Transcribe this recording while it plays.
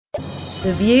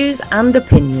The views and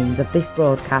opinions of this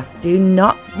broadcast do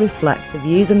not reflect the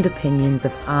views and opinions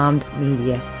of Armed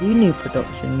Media, New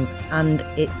Productions and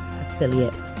its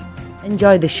affiliates.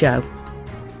 Enjoy the show.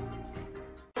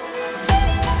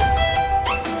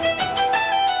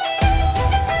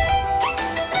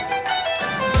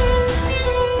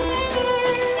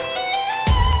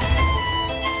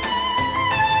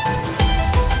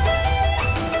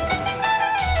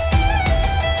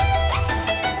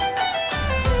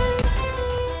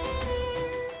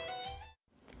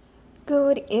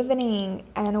 Good evening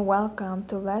and welcome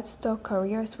to Let's Talk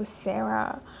Careers with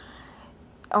Sara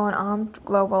on Armed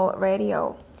Global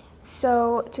Radio.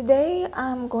 So today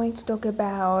I'm going to talk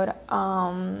about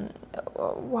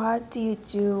what do you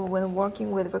do when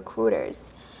working with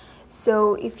recruiters.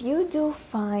 So if you do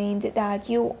find that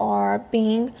you are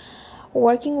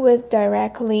working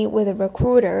directly with a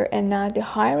recruiter and not the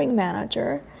hiring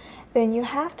manager, then you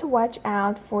have to watch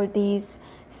out for these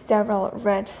several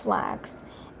red flags.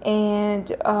 And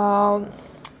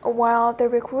while the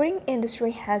recruiting industry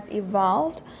has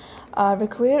evolved,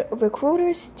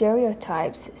 recruiter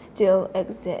stereotypes still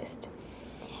exist.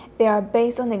 They are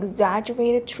based on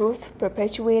exaggerated truth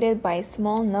perpetuated by a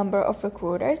small number of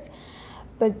recruiters,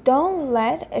 but don't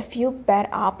let a few bad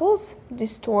apples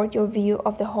distort your view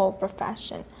of the whole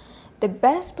profession. The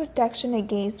best protection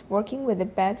against working with a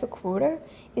bad recruiter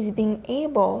is being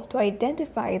able to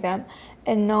identify them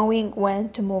and knowing when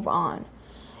to move on.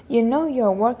 You know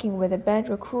you're working with a bad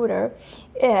recruiter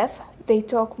if they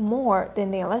talk more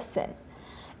than they listen.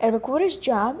 A recruiter's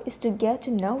job is to get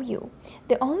to know you.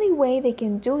 The only way they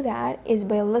can do that is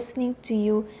by listening to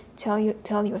you tell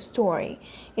your story.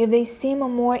 If they seem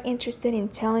more interested in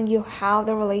telling you how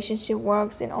the relationship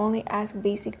works and only ask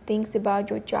basic things about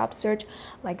your job search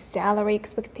like salary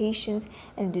expectations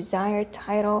and desired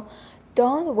title,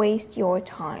 don't waste your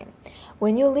time.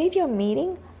 When you leave your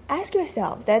meeting, ask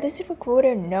yourself, does this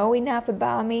recruiter know enough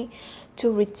about me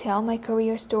to retell my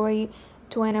career story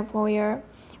to an employer?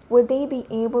 Would they be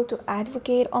able to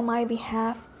advocate on my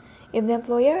behalf? If the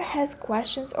employer has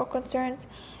questions or concerns,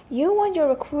 you want your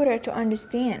recruiter to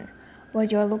understand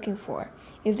what you're looking for.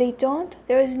 If they don't,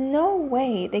 there is no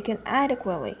way they can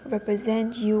adequately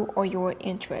represent you or your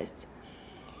interests.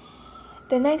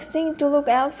 The next thing to look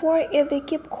out for if they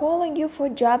keep calling you for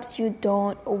jobs you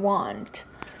don't want.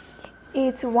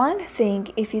 It's one thing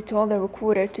if you told the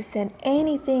recruiter to send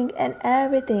anything and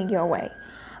everything your way,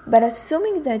 but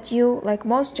assuming that you, like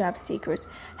most job seekers,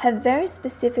 have very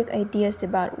specific ideas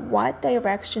about what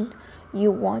direction you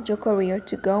want your career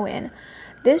to go in,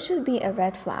 this should be a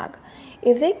red flag.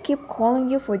 If they keep calling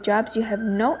you for jobs you have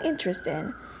no interest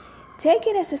in, take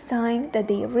it as a sign that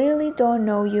they really don't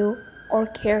know you or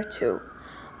care to.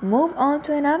 Move on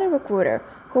to another recruiter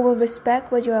who will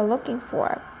respect what you are looking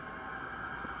for.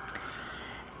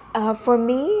 For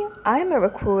me, I'm a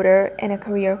recruiter and a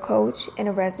career coach and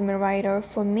a resume writer.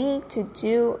 For me to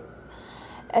do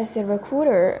as a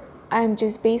recruiter, I'm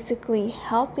just basically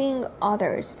helping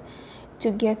others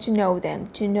to get to know them,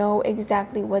 to know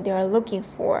exactly what they are looking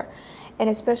for. And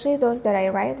especially those that I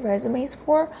write resumes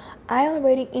for, I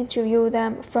already interview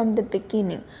them from the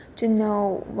beginning to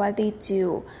know what they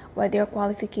do, what their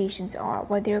qualifications are,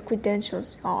 what their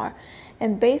credentials are.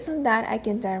 And based on that, I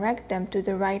can direct them to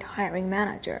the right hiring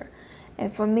manager.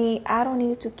 And for me, I don't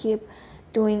need to keep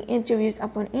doing interviews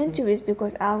upon interviews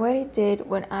because I already did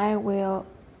when I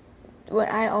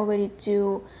already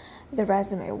do the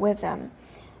resume with them.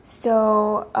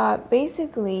 So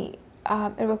basically,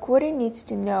 a recruiter needs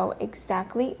to know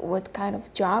exactly what kind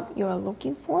of job you're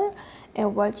looking for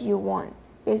and what you want.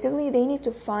 Basically, they need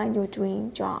to find your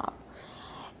dream job.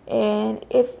 And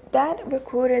if that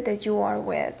recruiter that you are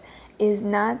with is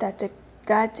not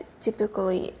that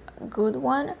typically good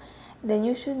one, then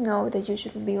you should know that you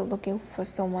should be looking for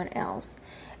someone else.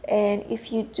 And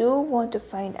if you do want to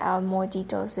find out more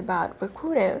details about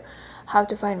how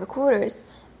to find recruiters,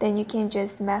 then you can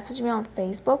just message me on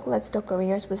Facebook, Let's Talk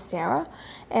Careers with Sara,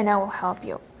 and I will help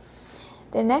you.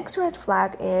 The next red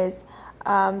flag is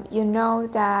you know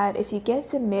that if you get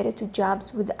submitted to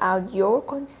jobs without your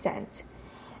consent,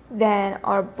 then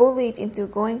are bullied into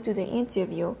going to the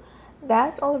interview,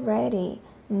 that's already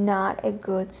not a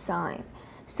good sign.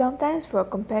 Sometimes for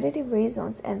competitive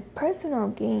reasons and personal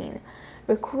gain,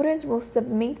 recruiters will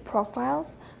submit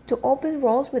profiles to open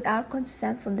roles without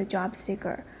consent from the job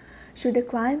seeker. Should the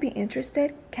client be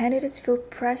interested, candidates feel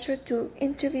pressure to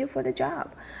interview for the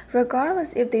job,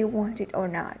 regardless if they want it or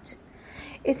not.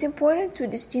 It's important to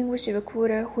distinguish a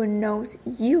recruiter who knows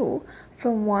you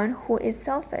from one who is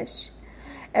selfish.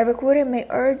 A recruiter may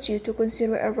urge you to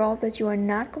consider a role that you are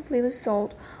not completely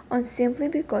sold on simply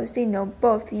because they know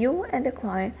both you and the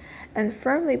client and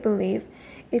firmly believe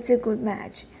it's a good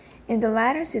match. In the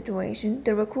latter situation,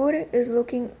 the recruiter is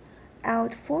looking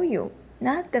out for you,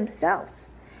 not themselves.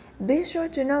 Be sure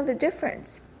to know the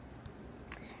difference.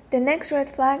 The next red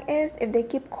flag is if they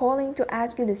keep calling to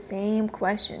ask you the same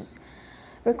questions.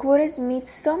 Recruiters meet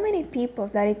so many people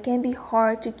that it can be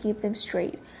hard to keep them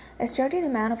straight. A certain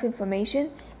amount of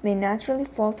information may naturally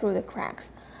fall through the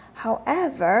cracks.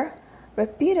 However,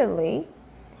 repeatedly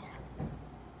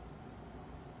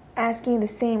asking the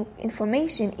same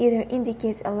information either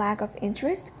indicates a lack of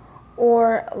interest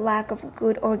or lack of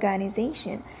good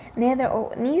organization, neither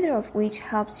of which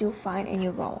helps you find a new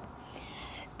role.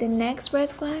 The next red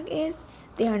flag is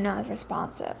they are not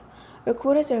responsive.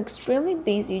 Recruiters are extremely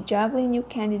busy juggling new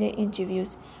candidate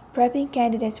interviews, prepping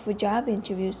candidates for job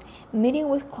interviews, meeting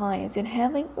with clients, and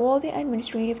handling all the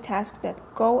administrative tasks that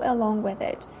go along with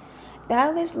it.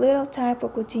 That leaves little time for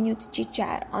continued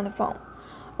chit-chat on the phone.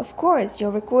 Of course, your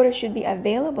recruiter should be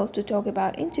available to talk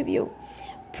about interview,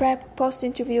 prep,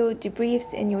 post-interview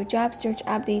debriefs, and your job search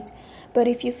updates, but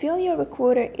if you feel your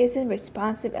recruiter isn't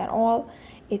responsive at all,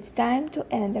 it's time to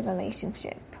end the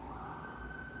relationship.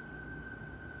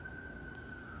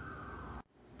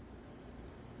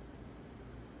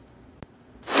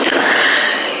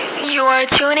 You are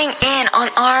tuning in on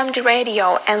Armed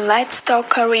Radio and Let's Talk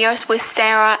Careers with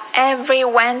Sara every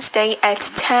Wednesday at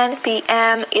 10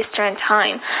 p.m. Eastern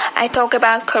Time. I talk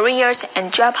about careers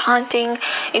and job hunting.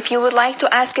 If you would like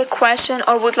to ask a question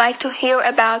or would like to hear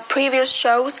about previous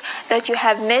shows that you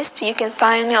have missed, you can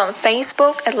find me on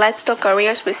Facebook at Let's Talk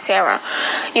Careers with Sara.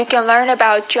 You can learn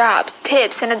about jobs,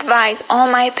 tips, and advice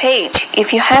on my page.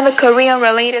 If you have a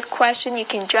career-related question, you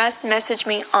can just message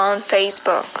me on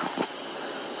Facebook.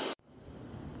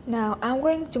 Now, I'm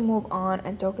going to move on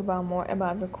and talk about more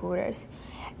about recruiters.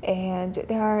 And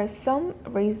there are some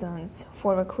reasons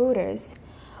for recruiters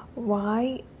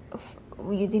why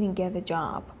you didn't get the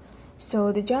job.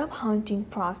 So the job hunting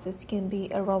process can be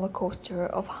a roller coaster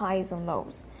of highs and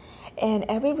lows. And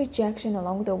every rejection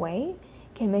along the way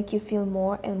can make you feel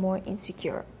more and more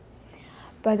insecure.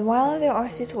 But while there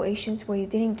are situations where you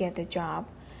didn't get the job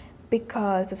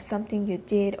because of something you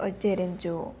did or didn't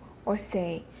do or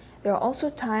say, there are also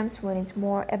times when it's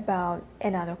more about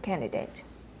another candidate.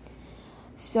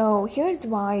 So here's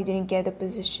why you didn't get the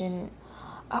position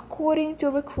according to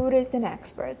recruiters and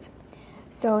experts.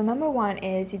 So number one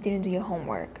is you didn't do your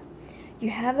homework.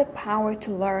 You have the power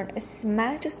to learn as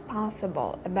much as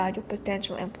possible about your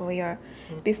potential employer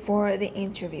before the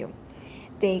interview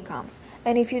day comes.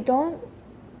 And if you don't,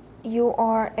 you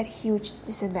are at huge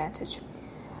disadvantage.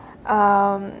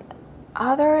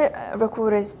 Other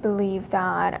recruiters believe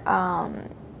that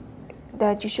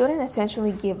you shouldn't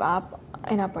essentially give up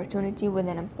an opportunity with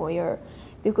an employer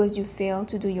because you failed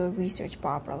to do your research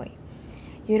properly.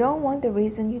 You don't want the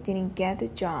reason you didn't get the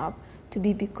job to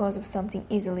be because of something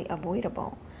easily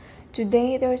avoidable.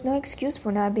 Today, there is no excuse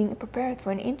for not being prepared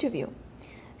for an interview.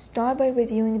 Start by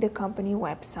reviewing the company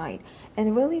website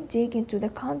and really dig into the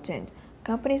content.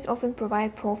 Companies often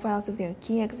provide profiles of their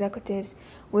key executives,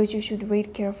 which you should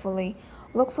read carefully.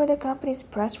 Look for the company's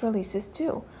press releases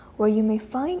too, where you may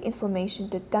find information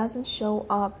that doesn't show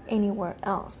up anywhere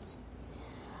else.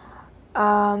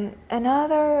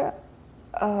 Another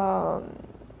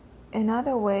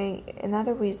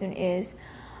reason is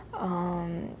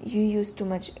you use too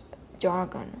much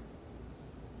jargon.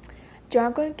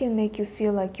 Jargon can make you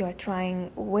feel like you are trying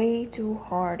way too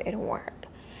hard at work.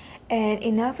 And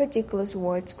enough ridiculous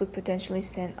words could potentially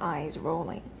send eyes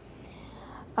rolling.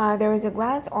 There is a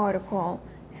Glass article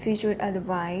featured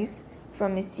advice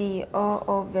from a CEO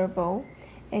of Verbo,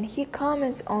 and he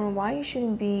comments on why you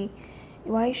shouldn't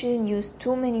use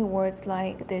too many words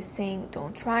like this, saying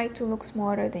don't try to look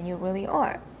smarter than you really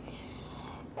are.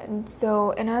 And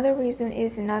so another reason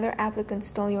is another applicant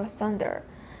stole your thunder.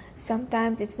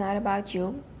 Sometimes it's not about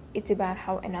you. It's about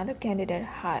how another candidate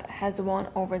has won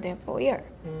over the employer.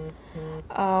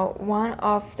 One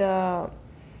of the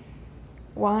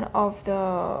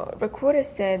recruiters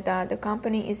said that the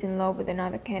company is in love with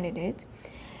another candidate,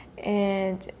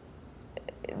 and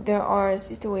there are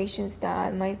situations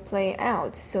that might play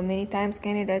out. So many times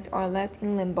candidates are left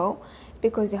in limbo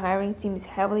because the hiring team is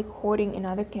heavily courting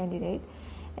another candidate,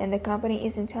 and the company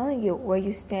isn't telling you where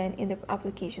you stand in the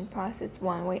application process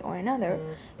one way or another,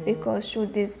 because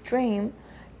should this dream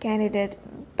candidate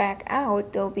back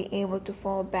out, they'll be able to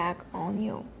fall back on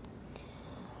you.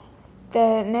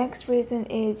 The next reason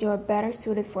is you're better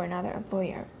suited for another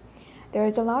employer. There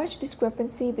is a large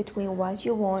discrepancy between what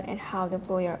you want and how the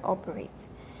employer operates.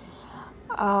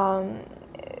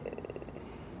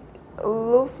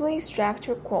 loosely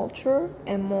structured culture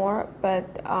and more,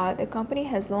 but the company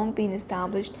has long been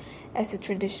established as a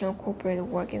traditional corporate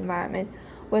work environment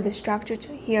with a structured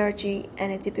hierarchy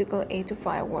and a typical 8 to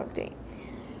 5 workday.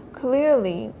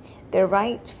 Clearly, the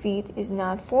right fit is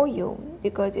not for you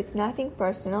because it's nothing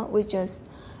personal, we just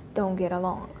don't get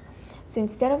along. So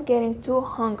instead of getting too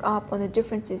hung up on the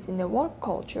differences in the work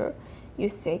culture you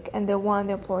seek and the one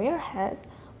the employer has,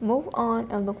 move on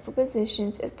and look for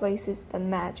positions at places that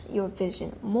match your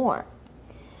vision more.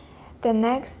 The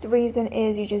next reason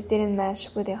is you just didn't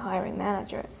mesh with the hiring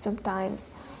manager.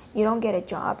 Sometimes you don't get a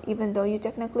job even though you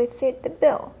technically fit the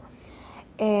bill.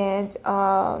 And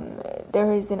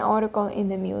there is an article in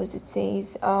the news that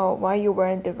says why you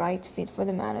weren't the right fit for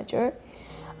the manager.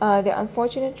 The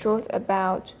unfortunate truth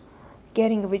about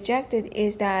getting rejected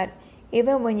is that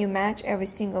even when you match every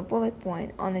single bullet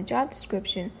point on the job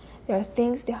description, there are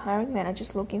things the hiring manager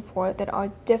is looking for that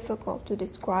are difficult to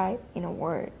describe in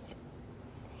words.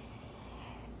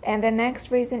 And the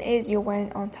next reason is you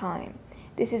weren't on time.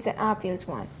 This is an obvious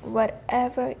one.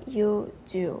 Whatever you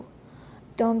do,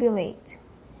 don't be late.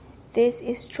 This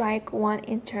is strike one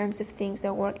in terms of things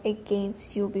that work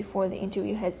against you before the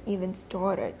interview has even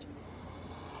started.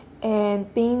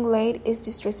 And being late is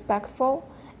disrespectful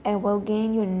and will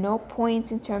gain you no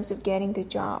points in terms of getting the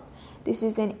job. This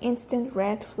is an instant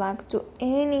red flag to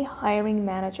any hiring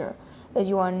manager that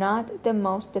you are not the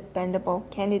most dependable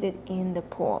candidate in the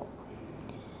pool.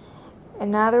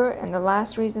 Another and the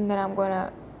last reason that I'm going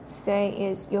to say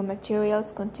is your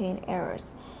materials contain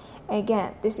errors.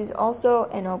 Again, this is also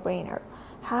a no-brainer.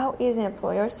 How is an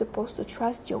employer supposed to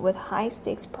trust you with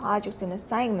high-stakes projects and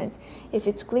assignments if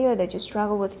it's clear that you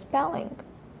struggle with spelling?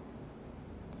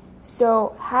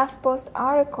 So, HuffPost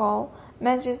article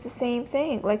mentions the same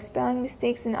thing, like spelling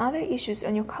mistakes and other issues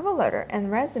on your cover letter and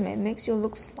resume makes you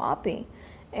look sloppy,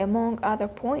 among other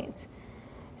points.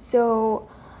 So,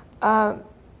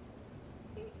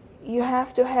 you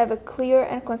have to have a clear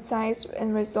and concise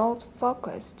and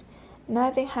result-focused.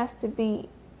 Nothing has to be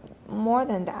more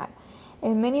than that.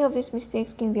 And many of these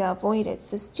mistakes can be avoided,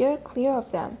 so steer clear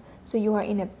of them so you are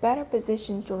in a better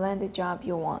position to land the job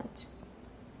you want.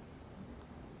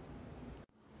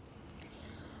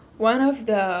 One of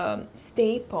the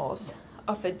staples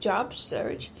of a job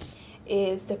search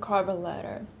is the cover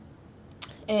letter.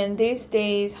 And these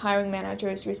days, hiring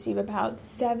managers receive about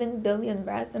 7 billion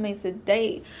resumes a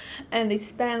day, and they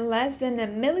spend less than a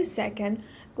millisecond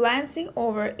glancing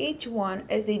over each one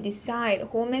as they decide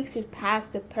who makes it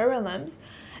past the prelims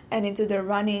and into the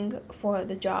running for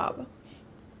the job.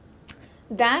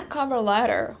 That cover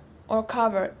letter or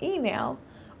cover email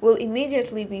will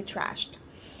immediately be trashed.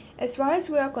 As far as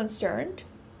we are concerned,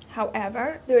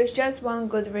 however, there is just one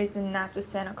good reason not to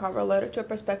send a cover letter to a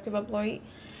prospective employee,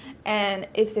 and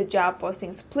if the job posting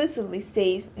explicitly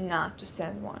says not to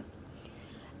send one.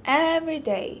 Every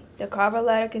day, the cover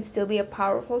letter can still be a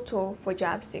powerful tool for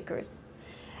job seekers,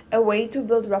 a way to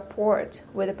build rapport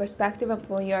with a prospective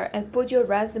employer and put your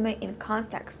resume in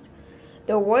context.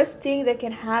 The worst thing that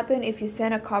can happen if you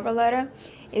send a cover letter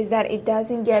is that it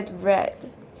doesn't get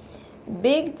read.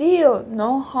 Big deal,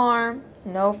 no harm,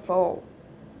 no foul.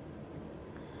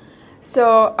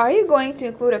 So, are you going to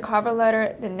include a cover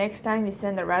letter the next time you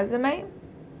send a resume?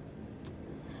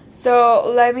 So,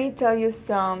 let me tell you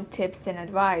some tips and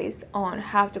advice on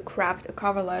how to craft a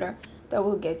cover letter that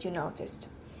will get you noticed.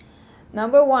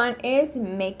 Number one is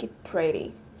make it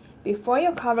pretty. Before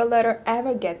your cover letter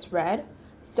ever gets read,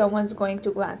 someone's going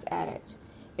to glance at it.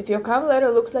 If your cover letter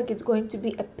looks like it's going to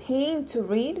be a pain to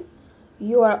read,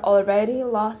 you are already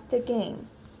lost the game.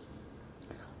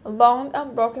 Long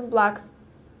unbroken blocks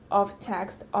of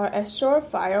text are a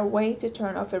surefire way to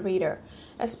turn off a reader,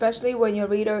 especially when your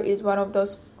reader is one of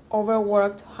those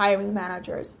overworked hiring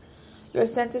managers. Your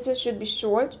sentences should be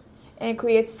short and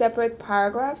create separate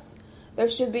paragraphs. There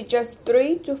should be just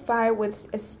 3 to 5 with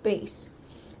a space.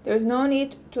 There's no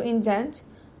need to indent.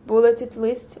 Bulleted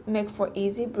lists make for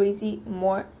easy breezy,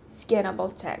 more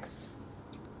scannable text.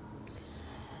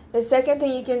 The second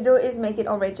thing you can do is make it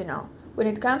original. When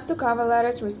it comes to cover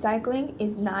letters, recycling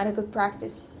is not a good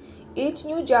practice. Each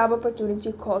new job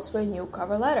opportunity calls for a new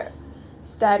cover letter.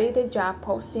 Study the job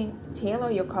posting,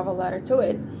 tailor your cover letter to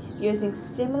it, using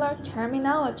similar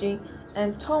terminology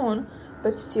and tone,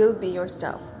 but still be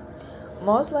yourself.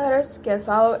 Most letters can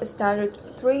follow a standard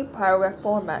 3-paragraph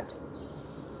format.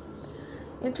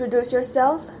 Introduce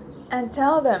yourself and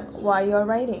tell them why you are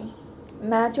writing.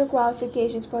 Match your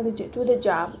qualifications to the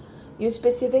job. Use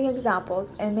specific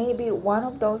examples and maybe one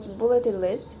of those bulleted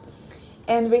lists,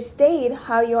 and restate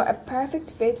how you're a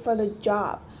perfect fit for the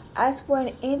job. Ask for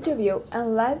an interview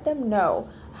and let them know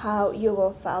how you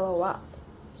will follow up.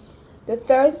 The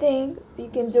third thing you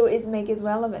can do is make it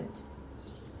relevant.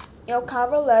 Your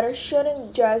cover letter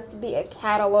shouldn't just be a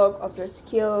catalog of your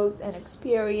skills and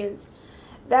experience.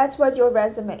 That's what your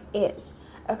resume is.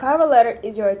 A cover letter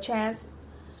is your chance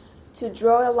to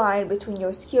draw a line between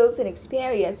your skills and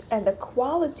experience and the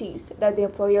qualities that the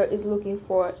employer is looking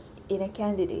for in a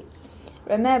candidate.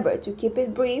 Remember to keep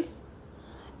it brief.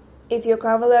 If your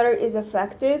cover letter is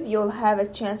effective, you'll have a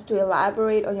chance to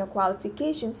elaborate on your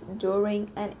qualifications during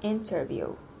an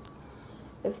interview.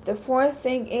 The fourth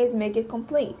thing is make it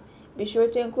complete. Be sure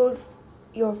to include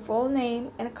your full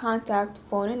name and contact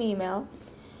phone and email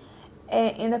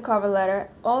in the cover letter.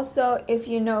 Also, if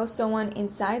you know someone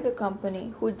inside the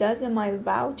company who doesn't mind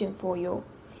vouching for you,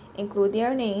 include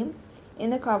their name in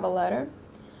the cover letter.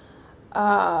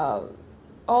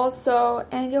 Also,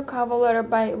 end your cover letter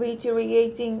by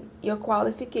reiterating your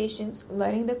qualifications,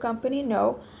 letting the company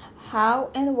know how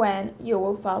and when you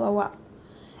will follow up,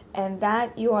 and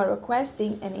that you are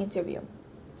requesting an interview.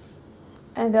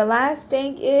 And the last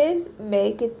thing is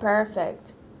make it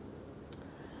perfect.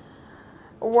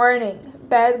 Warning,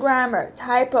 bad grammar,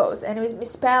 typos, and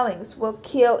misspellings will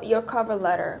kill your cover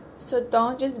letter. So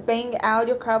don't just bang out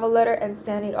your cover letter and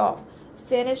send it off.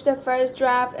 Finish the first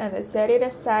draft and then set it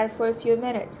aside for a few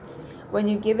minutes. When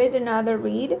you give it another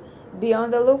read, be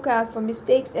on the lookout for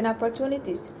mistakes and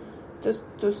opportunities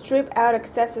to strip out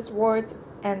excessive words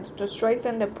and to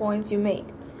strengthen the points you make.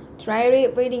 Try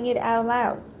reading it out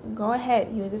loud. Go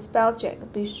ahead, use a spell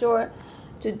check. Be sure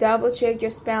to double check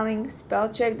your spelling.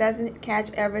 Spell check doesn't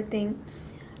catch everything.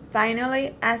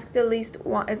 Finally, ask at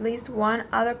least one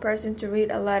other person to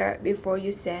read a letter before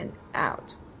you send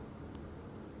out.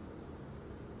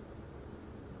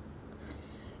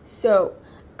 So,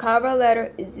 cover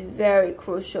letter is very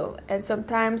crucial, and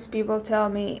sometimes people tell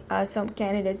me, some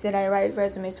candidates that I write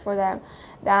resumes for them,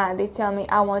 that they tell me,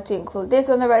 I want to include this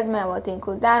on the resume, I want to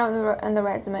include that on the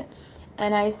resume,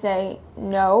 and I say,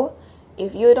 no,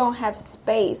 if you don't have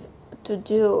space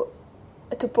to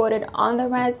put it on the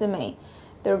resume,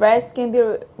 the rest can be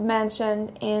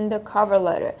mentioned in the cover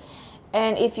letter.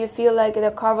 And if you feel like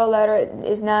the cover letter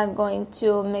is not going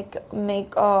to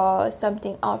make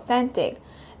something authentic,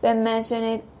 then mention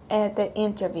it at the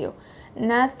interview.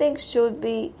 Nothing should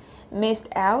be missed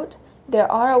out.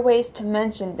 There are ways to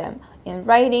mention them in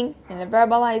writing, in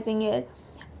verbalizing it,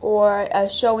 or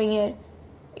showing it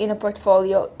in a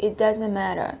portfolio. It doesn't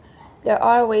matter. There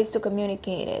are ways to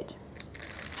communicate it.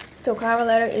 So cover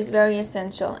letter is very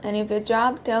essential. And if your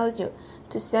job tells you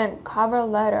to send cover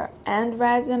letter and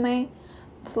resume,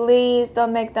 please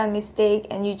don't make that mistake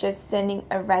and you're just sending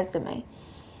a resume.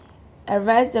 A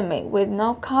resume with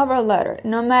no cover letter,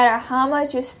 no matter how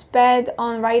much you spend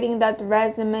on writing that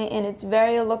resume and it's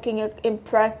very looking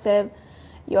impressive,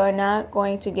 you're not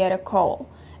going to get a call.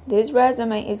 This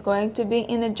resume is going to be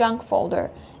in the junk folder.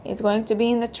 It's going to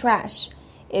be in the trash.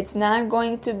 It's not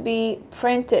going to be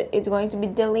printed. It's going to be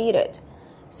deleted.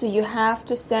 So you have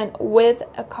to send with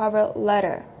a cover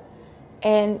letter.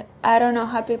 And I don't know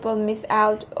how people miss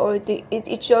out, or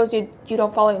it shows you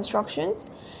don't follow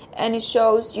instructions, and it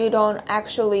shows you don't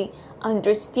actually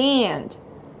understand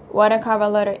what a cover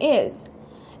letter is.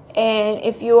 And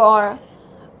if you are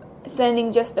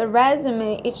sending just a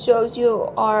resume, it shows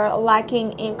you are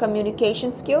lacking in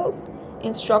communication skills,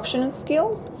 instruction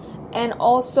skills, and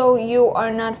also you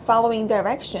are not following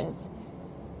directions,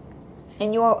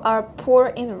 and you are poor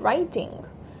in writing.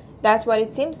 That's what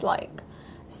it seems like.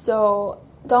 So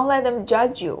don't let them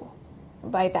judge you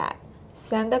by that.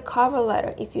 Send a cover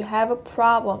letter. If you have a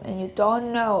problem and you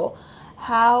don't know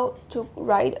how to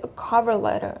write a cover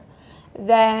letter,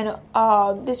 then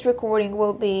this recording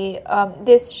will be,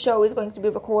 this show is going to be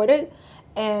recorded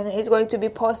and it's going to be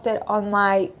posted on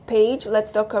my page,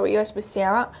 Let's Talk Careers with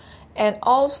Sara. And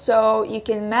also you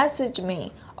can message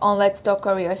me on Let's Talk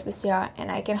Careers with Sara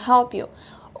and I can help you.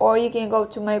 Or you can go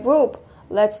to my group,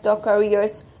 Let's Talk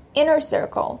Careers Inner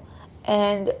Circle,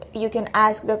 and you can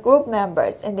ask the group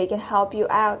members and they can help you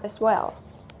out as well.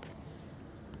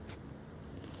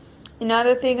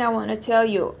 Another thing I want to tell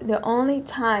you, the only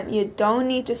time you don't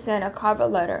need to send a cover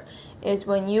letter is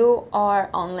when you are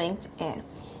on LinkedIn.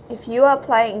 If you are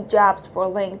applying jobs for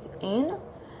LinkedIn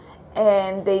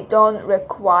and they don't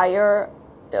require,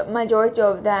 the majority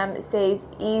of them says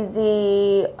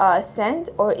easy send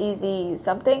or easy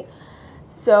something.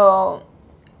 So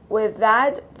with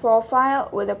that profile,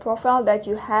 with the profile that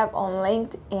you have on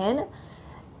LinkedIn,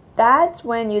 that's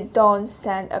when you don't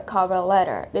send a cover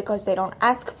letter because they don't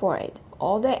ask for it.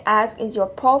 All they ask is your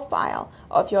profile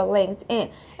of your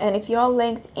LinkedIn. And if your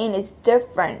LinkedIn is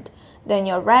different than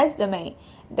your resume,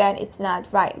 then it's not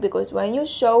right. Because when you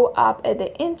show up at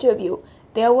the interview,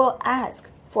 they will ask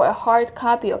for a hard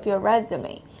copy of your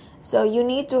resume. So you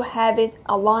need to have it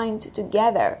aligned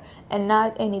together and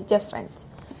not any different.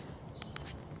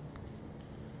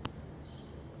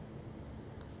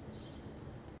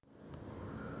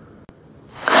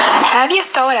 Have you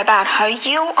thought about how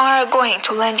you are going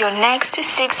to land your next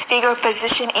six-figure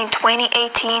position in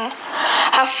 2018?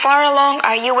 How far along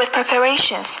are you with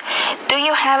preparations? Do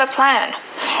you have a plan?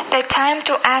 The time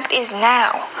to act is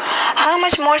now. How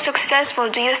much more successful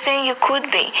do you think you could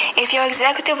be if your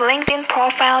executive LinkedIn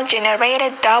profile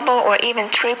generated double or even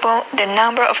triple the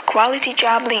number of quality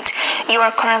job leads you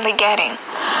are currently getting?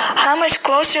 How much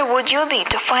closer would you be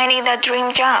to finding that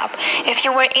dream job if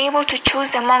you were able to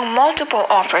choose among multiple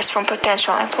offers from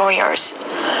potential employers?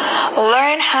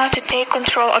 Learn how to take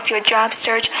control of your job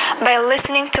search by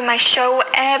listening to my show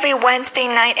every Wednesday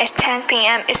night at 10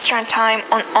 p.m. Eastern Time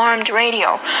on Armed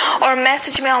Radio, or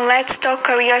message me on Let's Talk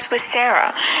Careers with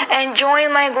Sara, and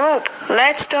join my group,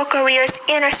 Let's Talk Careers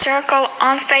Inner Circle,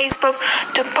 on Facebook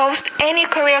to post any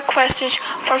career questions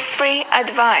for free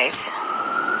advice.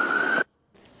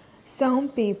 Some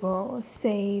people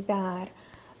say that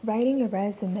writing a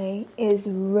resume is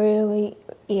really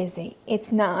easy.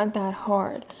 It's not that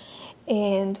hard.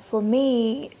 And for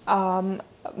me,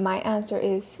 my answer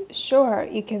is sure,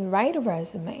 you can write a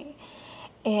resume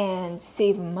and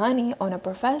save money on a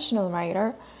professional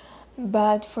writer.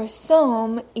 But for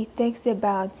some, it takes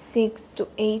about 6 to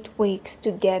 8 weeks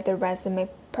to get the resume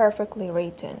perfectly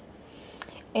written.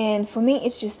 And for me,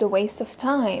 it's just a waste of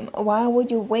time. Why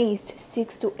would you waste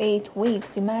 6 to 8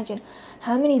 weeks? Imagine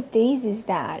how many days is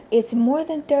that? It's more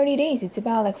than 30 days. It's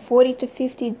about like 40 to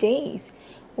 50 days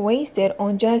wasted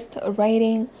on just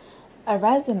writing a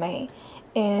resume.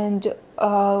 And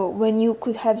when you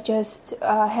could have just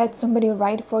had somebody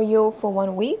write for you for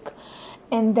 1 week,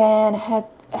 and then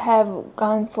have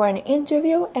gone for an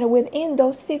interview, and within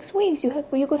those 6 weeks,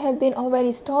 you could have been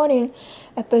already starting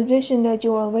a position that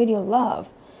you already love.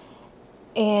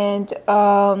 And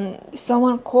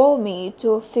someone called me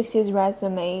to fix his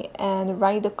resume and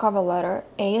write the cover letter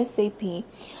ASAP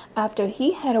after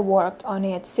he had worked on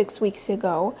it 6 weeks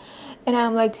ago. And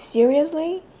I'm like,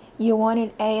 seriously? You want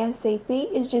it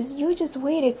ASAP? You just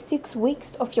waited 6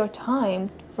 weeks of your time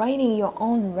writing your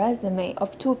own resume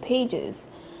of 2 pages.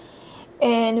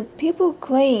 And people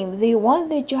claim they want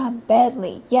the job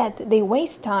badly, yet they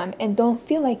waste time and don't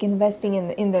feel like investing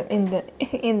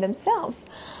in themselves.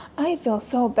 I feel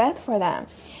so bad for them.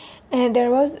 And their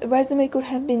resume could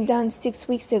have been done 6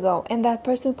 weeks ago, and that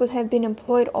person could have been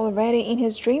employed already in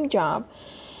his dream job.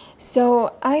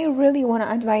 So I really want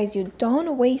to advise you,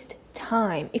 don't waste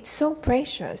time. It's so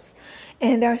precious.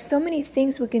 And there are so many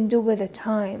things we can do with the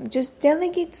time. Just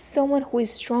delegate to someone who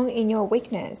is strong in your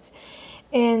weakness.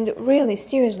 And really,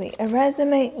 seriously, a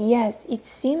resume, yes, it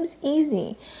seems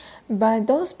easy. But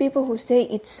those people who say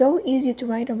it's so easy to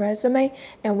write a resume,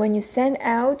 and when you send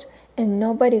out and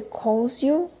nobody calls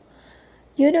you,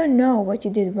 you don't know what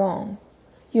you did wrong.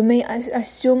 You may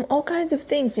assume all kinds of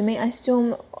things. You may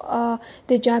assume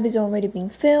the job is already being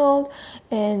filled,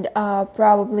 and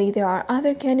probably there are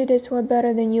other candidates who are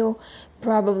better than you.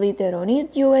 Probably they don't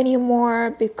need you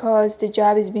anymore because the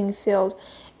job is being filled.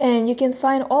 And you can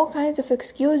find all kinds of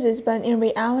excuses, but in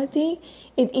reality,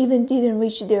 it even didn't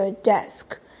reach their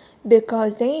desk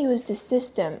because they use the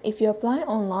system. If you apply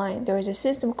online, there is a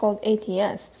system called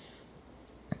ATS.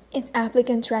 It's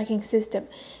applicant tracking system.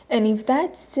 And if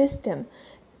that system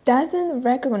doesn't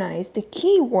recognize the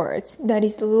keywords that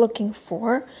it's looking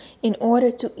for in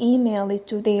order to email it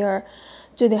to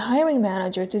the hiring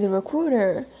manager, to the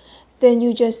recruiter, then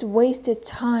you just wasted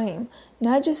time,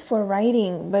 not just for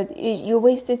writing, but you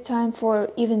wasted time for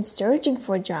even searching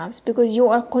for jobs, because you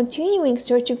are continuing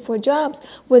searching for jobs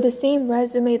with the same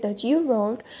resume that you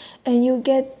wrote, and you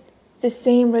get the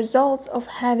same results of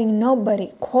having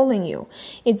nobody calling you.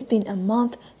 It's been a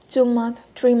month, 2 months,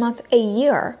 3 months, a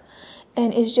year,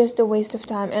 and it's just a waste of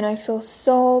time. And I feel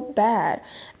so bad.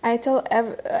 I tell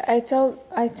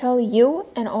you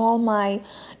and all my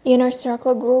inner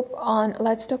circle group on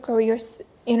Let's Talk Careers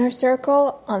Inner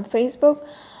Circle on Facebook,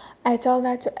 I tell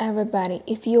that to everybody.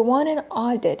 If you want an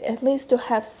audit, at least to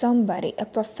have somebody, a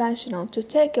professional, to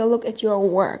take a look at your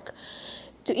work.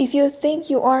 If you think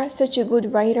you are such a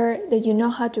good writer that you know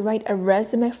how to write a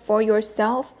resume for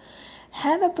yourself,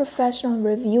 have a professional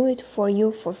review it for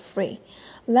you for free.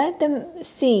 Let them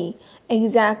see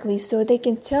exactly so they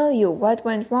can tell you what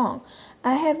went wrong.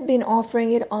 I have been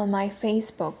offering it on my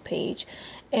Facebook page,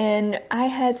 And I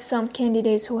had some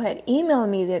candidates who had emailed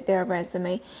me their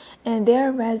resume, and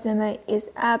their resume is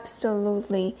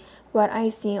absolutely what I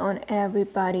see on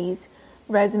everybody's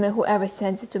resume, whoever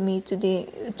sends it to me to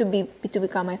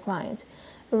become my client.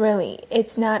 Really,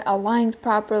 it's not aligned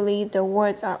properly, the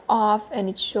words are off, and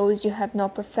it shows you have no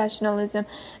professionalism,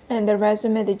 and the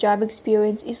resume, the job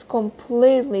experience is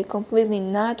completely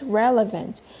not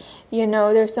relevant.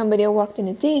 There's somebody who worked in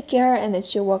a daycare, and then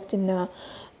she worked in a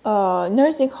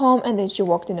nursing home, and then she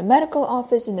worked in a medical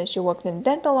office, and then she worked in a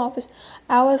dental office.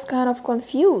 I was kind of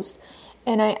confused.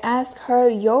 And I asked her,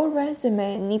 your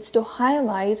resume needs to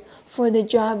highlight for the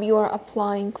job you are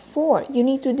applying for. You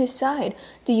need to decide,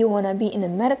 do you want to be in the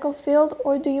medical field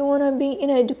or do you want to be in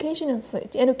an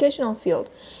educational field?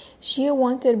 She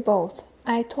wanted both.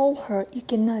 I told her, you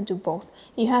cannot do both.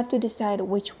 You have to decide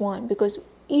which one, because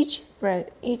each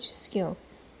skill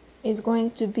is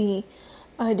going to be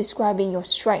describing your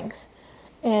strength.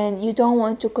 And you don't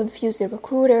want to confuse the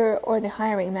recruiter or the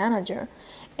hiring manager.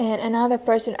 And another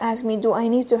person asked me, do I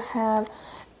need to have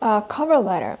a cover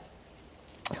letter?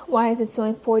 Why is it so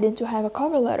important to have a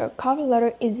cover letter? Cover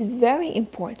letter is very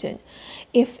important.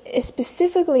 If it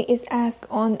specifically is asked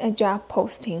on a job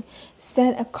posting,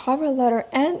 send a cover letter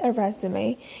and a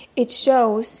resume. It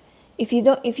shows, if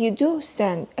you do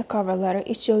send a cover letter,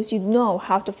 it shows you know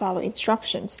how to follow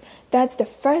instructions. That's the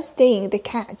first thing, the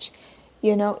catch.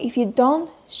 If you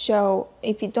don't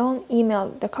email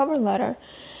the cover letter,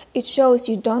 it shows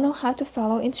you don't know how to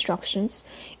follow instructions.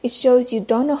 It shows you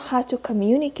don't know how to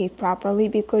communicate properly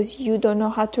because you don't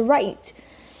know how to write.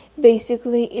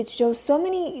 Basically, it shows so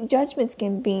many judgments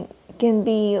can be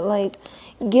like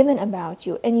given about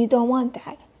you, and you don't want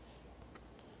that.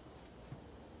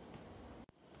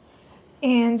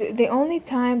 And the only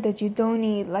time that you don't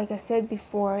need, like I said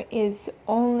before, is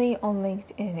only on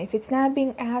LinkedIn. If it's not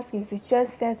being asked, if it's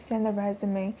just said send a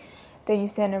resume, then you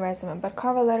send a resume. But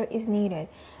cover letter is needed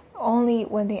only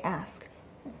when they ask.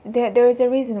 There is a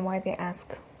reason why they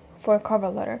ask for a cover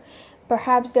letter.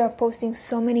 Perhaps they're posting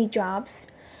so many jobs,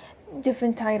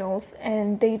 different titles,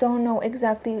 and they don't know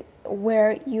exactly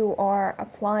where you are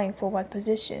applying for what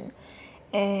position.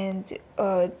 And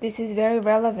this is very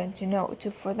relevant to know,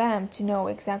 for them to know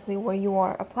exactly where you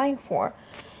are applying for.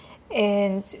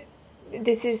 And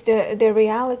this is the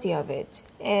reality of it.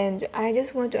 And I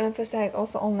just want to emphasize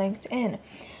also on LinkedIn,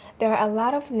 there are a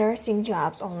lot of nursing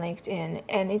jobs on LinkedIn,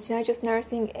 and it's not just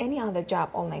nursing, any other job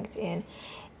on LinkedIn.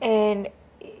 And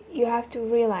you have to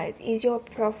realize, is your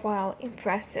profile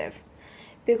impressive?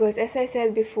 Because as I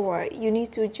said before, you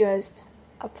need to just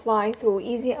apply through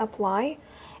Easy Apply,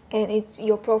 and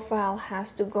your profile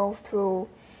has to go through,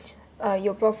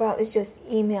 your profile is just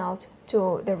emailed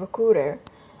to the recruiter,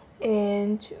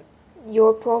 and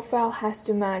your profile has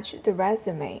to match the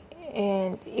resume.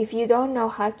 And if you don't know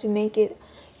how to make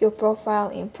your profile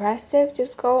impressive,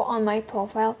 just go on my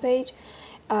profile page,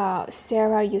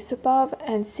 Sara Yusupov,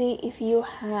 and see if you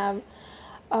have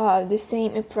the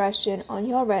same impression on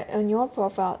your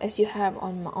profile as you have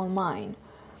on mine.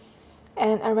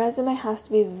 And a resume has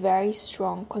to be very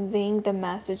strong, conveying the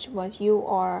message what you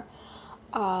are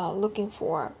looking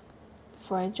for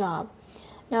a job.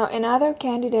 Now, another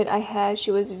candidate I had, she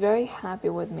was very happy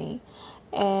with me,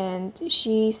 and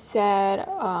she said,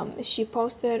 she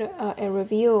posted a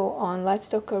review on Let's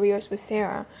Talk Careers with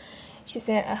Sarah. She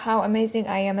said how amazing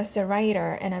I am as a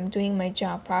writer, and I'm doing my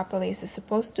job properly as it's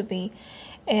supposed to be,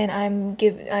 and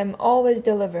I'm always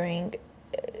delivering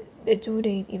the due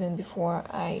date even before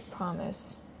I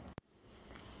promise.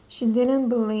 She didn't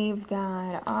believe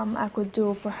that I could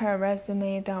do for her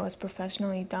resume that was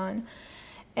professionally done.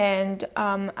 And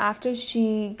after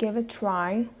she gave a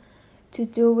try to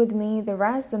do with me the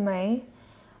resume,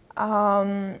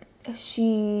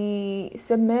 she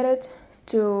submitted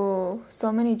to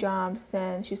so many jobs,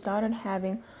 and she started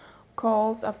having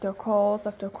calls after calls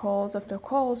after calls after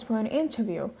calls for an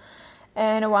interview.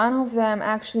 And one of them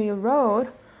actually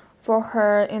wrote for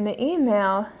her in the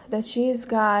email that she's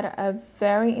got a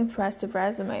very impressive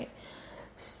resume.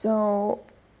 So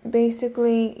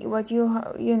basically, what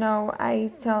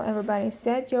I tell everybody,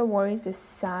 set your worries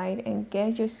aside and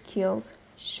get your skills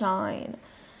shine.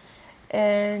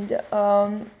 And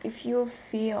if you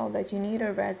feel that you need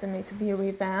a resume to be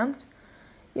revamped,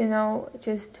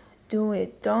 just do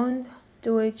it. Don't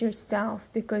do it yourself,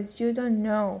 because you don't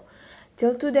know.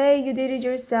 Till today, you did it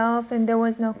yourself, and there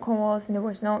was no calls and there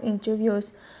was no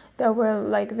interviews that were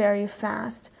like very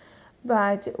fast.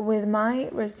 But with my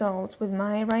results, with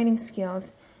my writing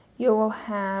skills, you will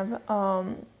have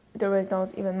the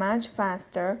results even much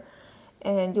faster,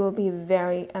 and you will be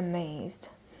very amazed.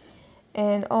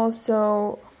 And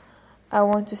also, I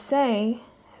want to say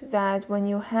that when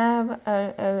you have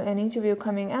an interview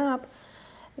coming up,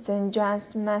 then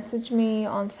just message me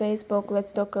on Facebook,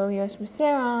 Let's Talk Careers with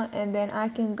Sarah, and then I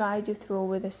can guide you through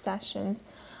with the sessions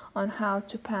on how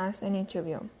to pass an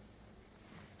interview.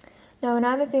 Now,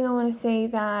 another thing I want to say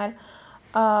that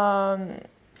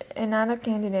another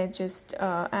candidate just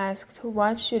asked,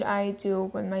 what should I do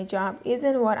when my job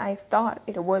isn't what I thought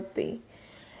it would be?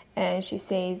 And she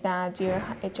says that, dear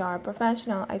HR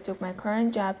professional, I took my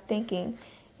current job thinking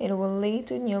it will lead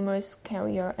to numerous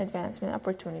career advancement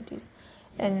opportunities.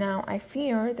 And now I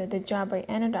fear that the job I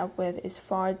ended up with is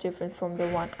far different from the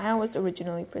one I was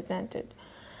originally presented.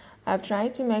 I've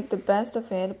tried to make the best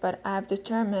of it, but I've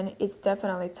determined it's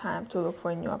definitely time to look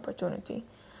for a new opportunity.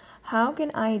 How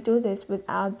can I do this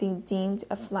without being deemed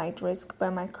a flight risk by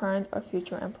my current or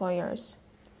future employers?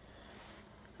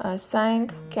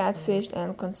 Sighing, catfished,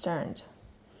 and concerned.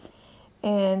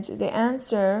 And the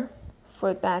answer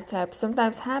for that type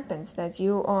sometimes happens that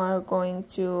you are going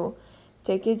to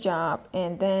take a job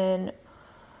and then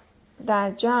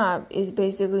that job is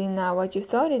basically not what you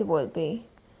thought it would be.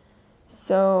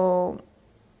 So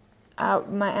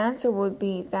my answer would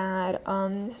be that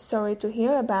sorry to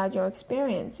hear about your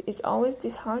experience. It's always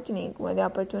disheartening when the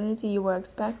opportunity you were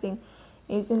expecting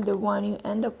isn't the one you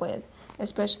end up with,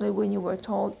 especially when you were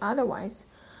told otherwise.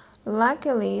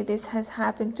 Luckily, this has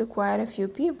happened to quite a few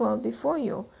people before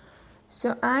you.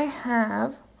 So I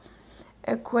have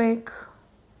a quick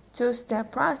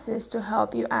 2-step process to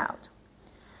help you out.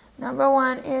 Number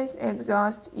 1 is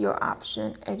exhaust your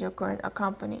option at your current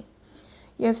company.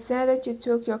 You have said that you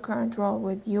took your current role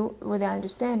with the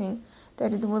understanding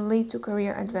that it will lead to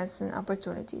career advancement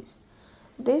opportunities.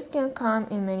 This can come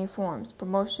in many forms: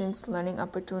 promotions, learning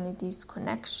opportunities,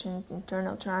 connections,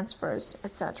 internal transfers,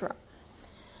 etc.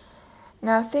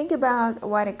 Now think about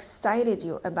what excited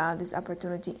you about this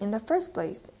opportunity in the first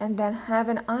place, and then have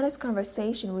an honest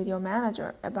conversation with your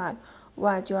manager about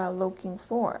what you are looking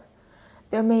for.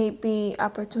 There may be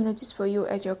opportunities for you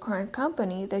at your current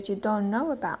company that you don't know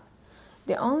about.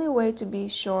 The only way to be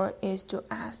sure is to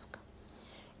ask.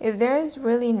 If there is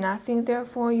really nothing there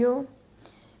for you,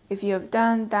 if you have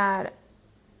done that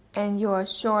and you are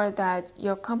sure that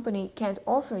your company can't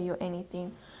offer you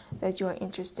anything that you are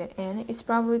interested in, it's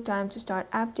probably time to start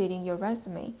updating your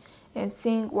resume and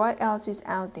seeing what else is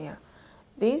out there.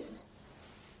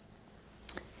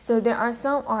 So there are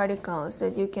some articles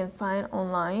that you can find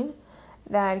online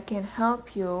that can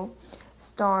help you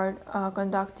start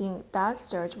conducting that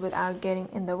search without getting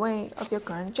in the way of your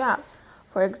current job.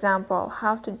 For example,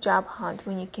 how to job hunt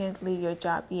when you can't leave your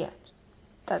job yet.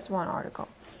 That's one article.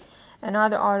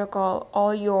 Another article,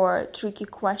 all your tricky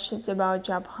questions about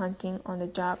job hunting on the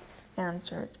job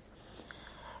answered.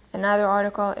 Another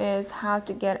article is how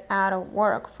to get out of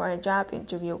work for a job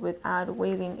interview without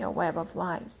weaving a web of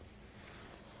lies.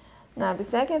 Now, the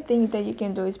second thing that you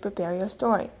can do is prepare your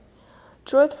story.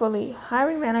 Truthfully,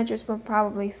 hiring managers will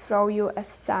probably throw you a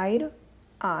side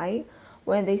eye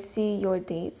when they see your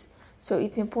dates, so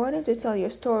it's important to tell your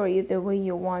story the way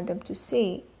you want them to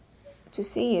see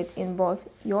it in both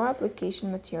your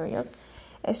application materials,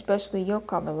 especially your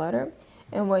cover letter,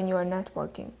 and when you are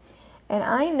networking. And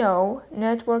I know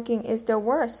networking is the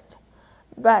worst,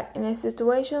 but in a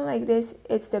situation like this,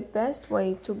 it's the best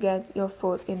way to get your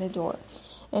foot in the door.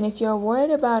 And if you're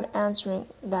worried about answering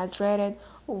that dreaded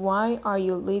 "why are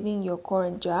you leaving your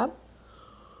current job?"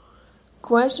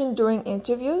 question during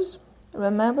interviews,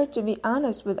 remember to be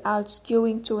honest without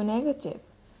skewing to a negative.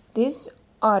 This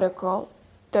article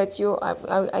that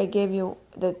I gave you,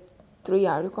 the 3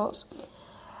 articles,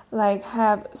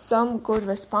 have some good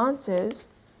responses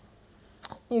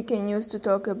you can use to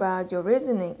talk about your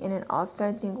reasoning in an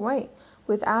authentic way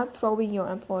without throwing your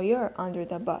employer under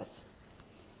the bus.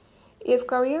 If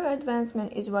career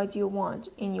advancement is what you want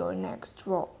in your next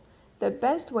role, the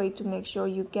best way to make sure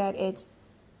you get is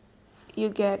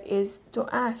to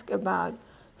ask about.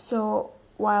 So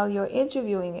while you're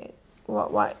interviewing it,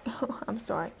 I'm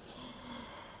sorry.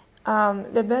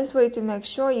 The best way to make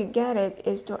sure you get it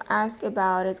is to ask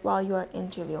about it while you are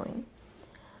interviewing.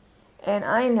 And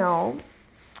I know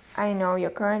your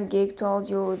current gig told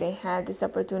you they had these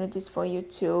opportunities for you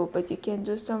too, but you can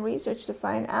do some research to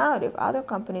find out if other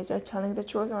companies are telling the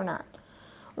truth or not.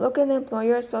 Look at the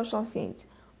employer's social feeds,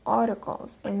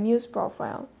 articles, and news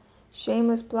profile.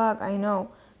 Shameless plug, I know,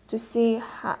 to see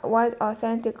what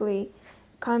authentically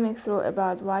coming through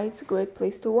about why it's a great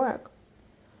place to work.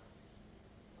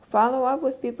 Follow up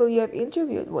with people you have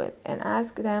interviewed with and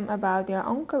ask them about their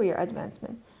own career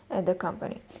advancement at the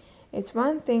company. It's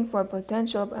one thing for a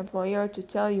potential employer to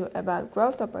tell you about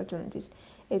growth opportunities.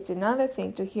 It's another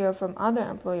thing to hear from other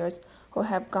employers who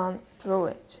have gone through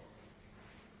it.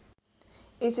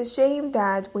 It's a shame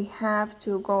that we have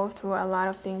to go through a lot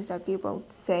of things that people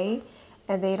say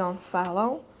and they don't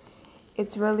follow.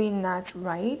 It's really not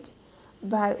right,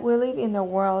 but we live in a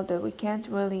world that we can't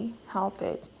really help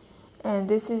it. And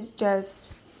this is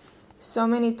just so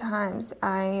many times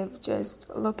I've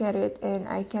just looked at it and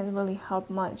I can't really help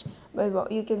much.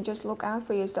 But you can just look out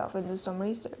for yourself and do some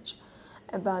research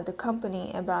about the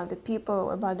company, about the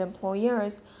people, about the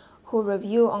employers who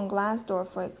review on Glassdoor,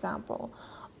 for example.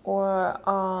 Or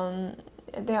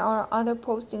there are other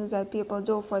postings that people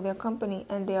do for their company,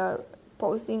 and they are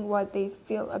posting what they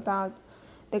feel about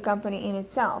the company in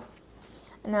itself.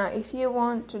 Now, if you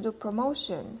want to do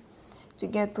promotion, to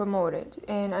get promoted,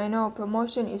 and I know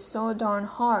promotion is so darn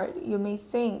hard, you may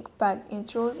think, but in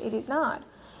truth it is not.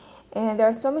 And there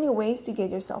are so many ways to get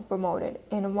yourself promoted,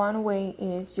 and one way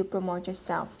is you promote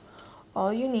yourself.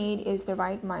 All you need is the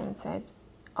right mindset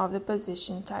of the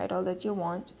position title that you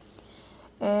want,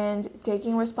 and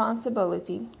taking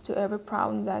responsibility to every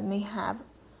problem that may have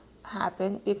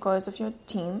happened because of your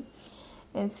team,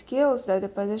 and skills that the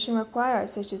position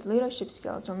requires, such as leadership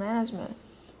skills or management.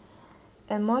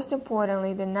 And most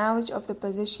importantly, the knowledge of the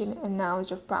position and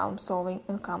knowledge of problem solving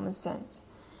and common sense.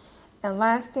 And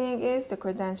last thing is the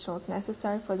credentials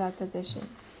necessary for that position.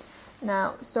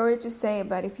 Now, sorry to say,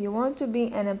 but if you want to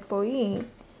be an employee,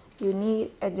 you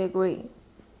need a degree.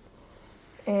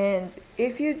 And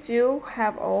if you do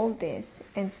have all this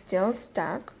and still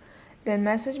stuck, then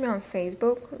message me on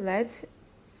Facebook. Let's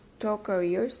talk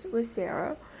careers with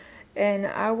Sara, and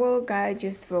I will guide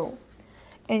you through.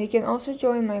 And you can also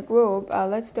join my group,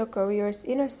 Let's Talk Careers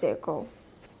Inner Circle,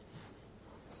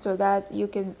 so that you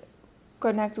can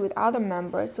connect with other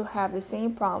members who have the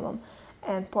same problem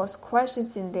and post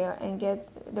questions in there and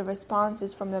get the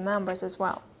responses from the members as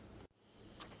well.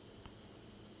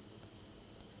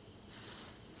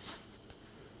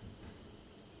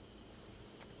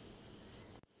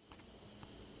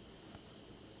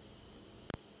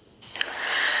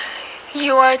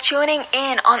 You are tuning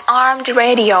in on Armed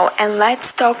Radio and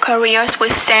Let's Talk Careers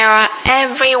with Sara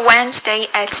every Wednesday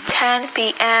at 10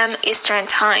 p.m. Eastern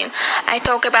Time. I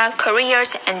talk about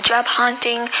careers and job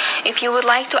hunting. If you would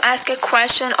like to ask a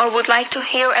question or would like to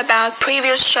hear about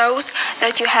previous shows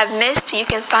that you have missed, you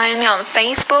can find me on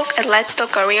Facebook at Let's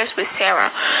Talk Careers with Sara.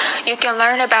 You can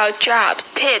learn about jobs,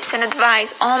 tips, and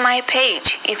advice on my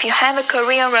page. If you have a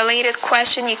career-related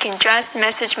question, you can just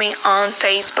message me on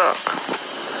Facebook.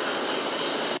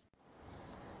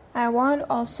 I want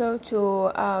also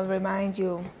to remind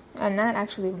you, and not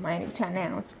actually remind you, to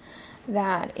announce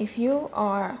that if you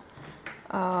are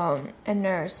a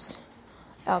nurse,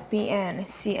 LPN,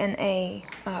 CNA,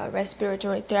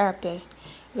 respiratory therapist,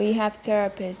 rehab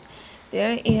therapist,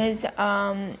 there is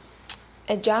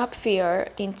a job fair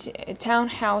in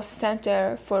Townhouse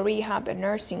Center for Rehab and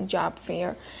Nursing job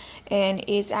fair, and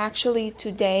it's actually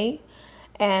today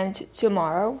and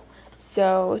tomorrow.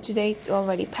 So today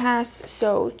already passed,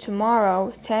 so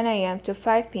tomorrow 10 a.m. to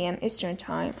 5 p.m. Eastern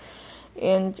Time.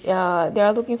 And they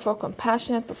are looking for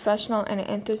compassionate, professional, and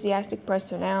enthusiastic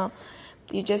personnel.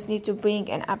 You just need to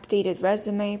bring an updated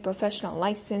resume, professional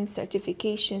license,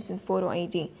 certifications, and photo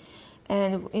ID.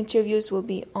 And interviews will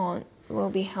be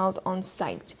held on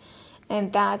site.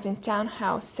 And that's in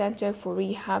Townhouse Center for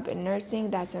Rehab and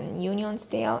Nursing. That's in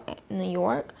Unionsdale, New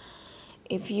York.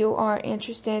 If you are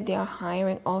interested, they are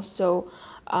hiring also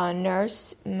a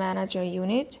nurse manager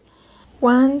unit.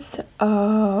 Once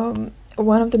one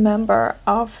of the member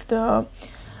of the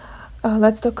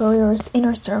Let's Talk Careers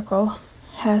Inner Circle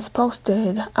has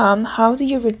posted, how do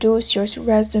you reduce your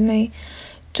resume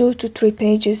 2 to 3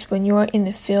 pages when you are in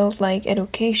the field like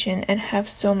education and have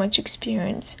so much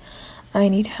experience? I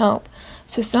need help.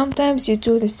 So sometimes you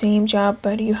do the same job,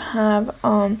 but you have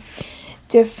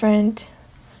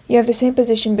you have the same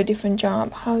position but different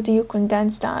job. How do you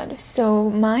condense that? So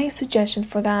my suggestion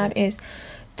for that is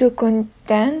to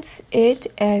condense it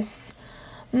as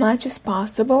much as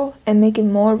possible and make it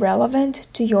more relevant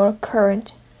to your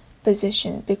current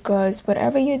position, because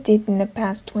whatever you did in the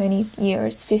past 20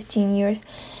 years, 15 years,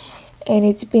 and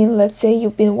it's been, let's say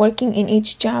you've been working in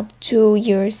each job 2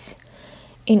 years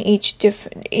in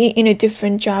a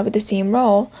different job at the same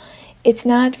role, it's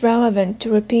not relevant to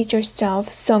repeat yourself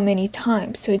so many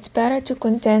times. So it's better to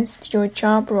condense your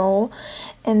job role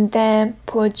and then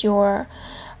put your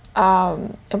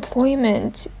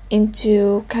employment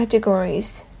into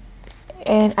categories.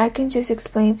 And I can just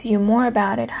explain to you more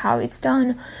about it, how it's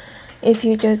done. If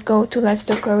you just go to Let's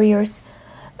Talk Careers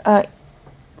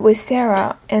with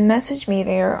Sara and message me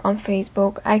there on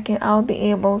Facebook, I'll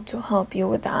be able to help you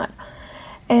with that.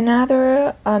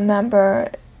 Another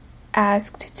member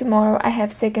asked, tomorrow I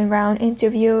have second round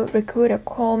interview. Recruiter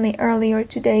called me earlier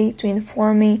today to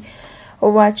inform me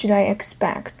what should I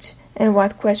expect and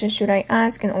what questions should I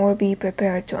ask and or be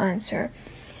prepared to answer.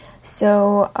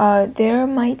 So there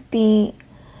might be,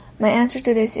 my answer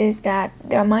to this is that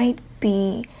there might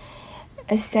be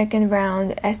a second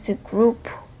round as a group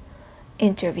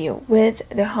interview with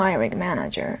the hiring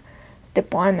manager,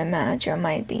 department manager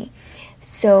might be.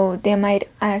 So they might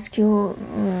ask you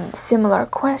similar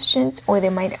questions, or they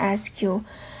might ask you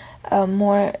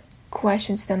more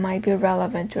questions that might be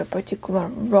relevant to a particular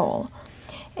role.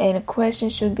 And a question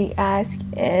should be asked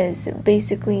is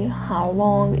basically how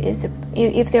long is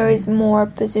if there is more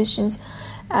positions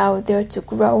out there to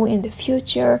grow in the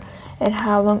future, and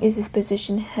how long is this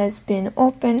position has been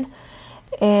open.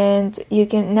 And you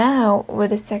can now,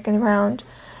 with the second round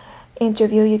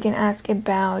interview, you can ask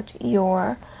about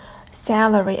your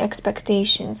salary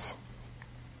expectations.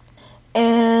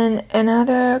 And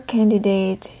another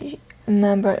candidate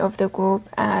member of the group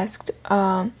asked,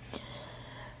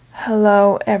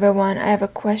 hello everyone, I have a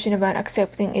question about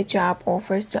accepting a job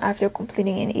offer. So after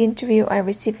completing an interview, I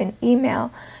received an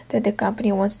email that the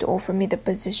company wants to offer me the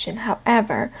position.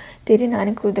 However, they did not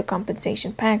include the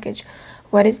compensation package.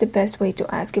 What is the best way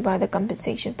to ask about the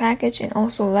compensation package and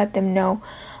also let them know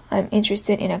I'm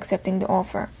interested in accepting the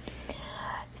offer?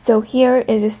 So here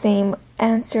is the same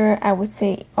answer. I would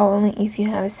say only if you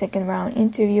have a second round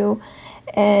interview.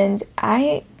 And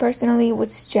I personally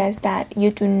would suggest that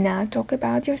you do not talk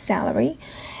about your salary.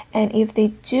 And if they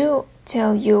do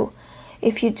tell you,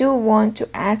 if you do want to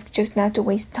ask, just not to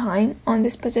waste time on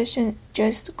this position,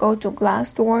 just go to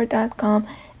glassdoor.com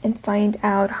and find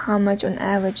out how much on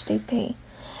average they pay.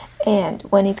 And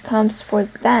when it comes for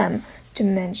them to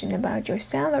mention about your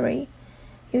salary,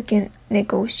 you can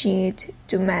negotiate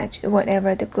to match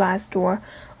whatever the Glassdoor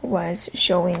was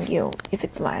showing you if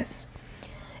it's less.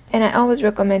 And I always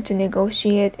recommend to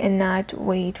negotiate and not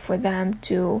wait for them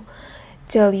to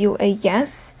tell you a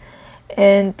yes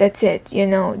and that's it. You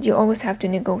know, you always have to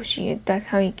negotiate. That's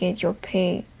how you get your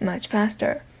pay much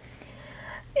faster.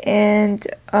 And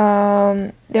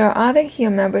there are other here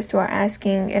members who are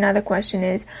asking, another question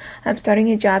is, I'm starting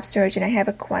a job search and I have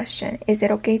a question. Is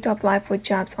it okay to apply for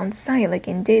jobs on site like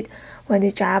Indeed when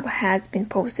the job has been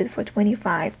posted for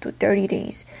 25 to 30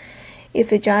 days?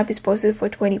 If a job is posted for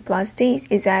 20 plus days,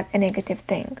 is that a negative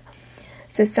thing?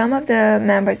 So some of the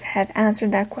members have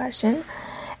answered that question.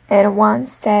 And one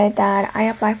said that I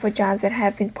apply for jobs that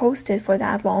have been posted for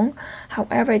that long.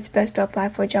 However, it's best to apply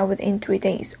for a job within 3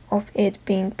 days of it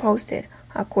being posted,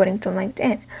 according to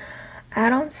LinkedIn. I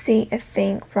don't see a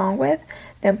thing wrong with.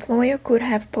 The employer could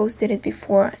have posted it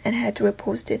before and had to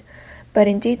repost it, but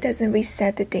Indeed doesn't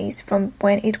reset the days from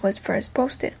when it was first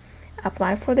posted.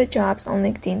 Apply for the jobs on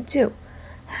LinkedIn too.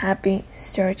 Happy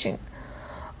searching.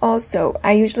 Also,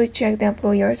 I usually check the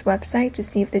employer's website to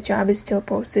see if the job is still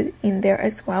posted in there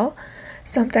as well.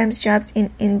 Sometimes jobs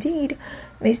in Indeed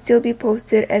may still be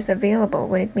posted as available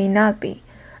when it may not be.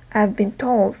 I've been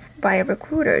told by a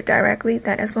recruiter directly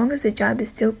that as long as the job is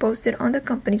still posted on the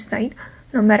company site,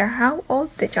 no matter how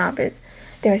old the job is,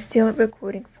 they're still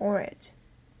recruiting for it.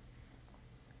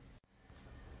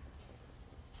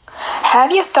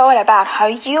 Have you thought about how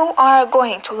you are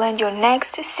going to land your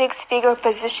next six-figure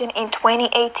position in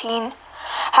 2018?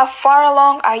 How far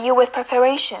along are you with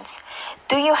preparations?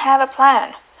 Do you have a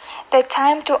plan? The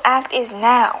time to act is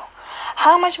now.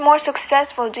 How much more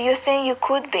successful do you think you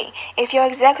could be if your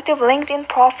executive LinkedIn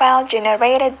profile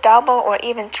generated double or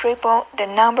even triple the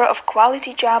number of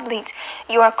quality job leads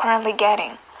you are currently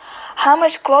getting? How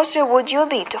much closer would you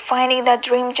be to finding that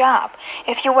dream job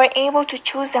if you were able to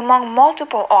choose among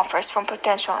multiple offers from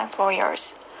potential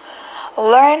employers?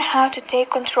 Learn how to take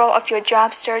control of your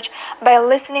job search by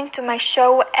listening to my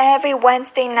show every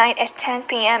Wednesday night at 10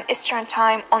 p.m. Eastern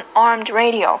Time on Armed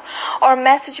Radio, or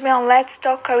message me on Let's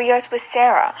Talk Careers with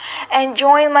Sarah, and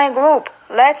join my group,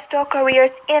 Let's Talk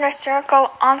Careers Inner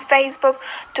Circle, on Facebook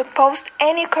to post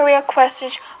any career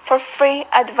questions for free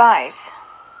advice.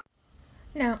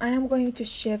 Now I am going to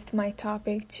shift my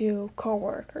topic to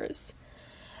coworkers.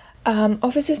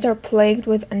 Offices are plagued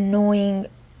with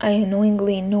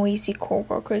annoyingly noisy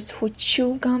coworkers who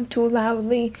chew gum too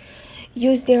loudly,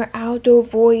 use their outdoor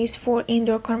voice for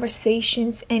indoor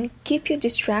conversations, and keep you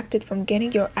distracted from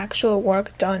getting your actual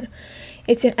work done.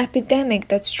 It's an epidemic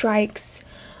that strikes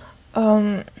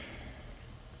the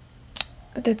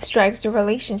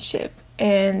relationship,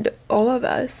 and all of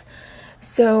us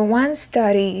So one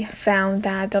study found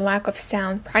that the lack of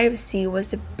sound privacy was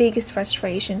the biggest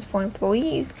frustration for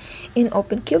employees in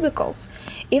open cubicles.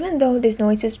 Even though these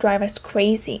noises drive us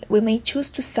crazy, we may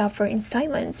choose to suffer in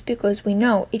silence because we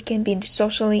know it can be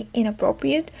socially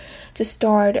inappropriate to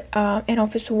start an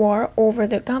office war over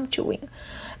the gum chewing.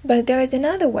 But there is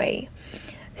another way.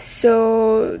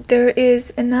 So there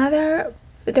is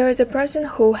a person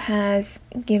who has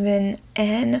given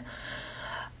an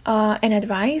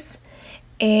advice,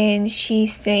 and she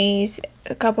says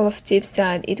a couple of tips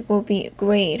that it will be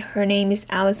great. Her name is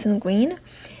Allison Green.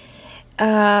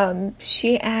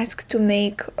 She asks to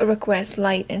make a request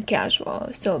light and casual.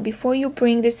 So before you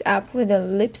bring this up with a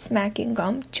lip-smacking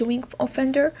gum chewing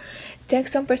offender, take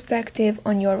some perspective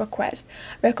on your request.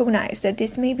 Recognize that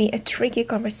this may be a tricky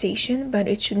conversation, but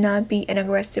it should not be an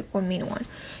aggressive or mean one.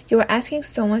 You are asking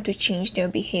someone to change their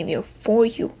behavior for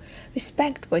you.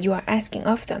 Respect what you are asking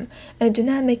of them, and do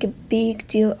not make a big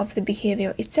deal of the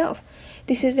behavior itself.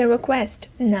 This is a request,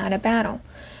 not a battle.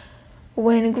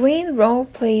 When Green role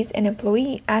plays an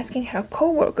employee asking her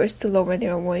co-workers to lower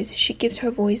their voice, she keeps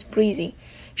her voice breezy.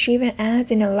 She even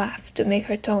adds in a laugh to make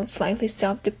her tone slightly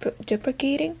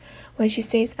self-deprecating when she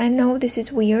says, "I know this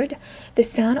is weird. The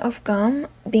sound of gum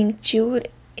being chewed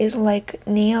is like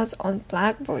nails on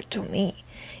blackboard to me.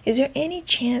 Is there any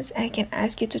chance I can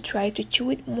ask you to try to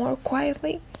chew it more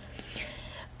quietly?"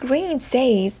 Green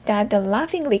says that the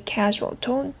laughingly casual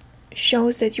tone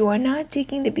shows that you are not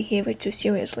taking the behavior too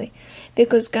seriously,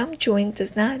 because gum chewing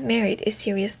does not merit a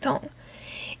serious tone.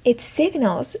 It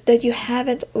signals that you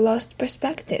haven't lost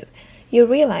perspective. You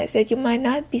realize that you might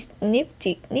not be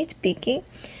nitpicking.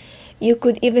 You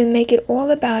could even make it all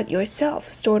about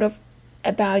yourself, sort of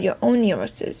about your own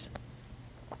neuroses.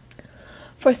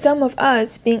 For some of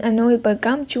us, being annoyed by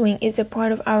gum chewing is a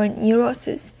part of our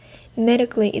neurosis.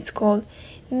 Medically, it's called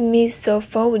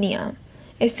misophonia,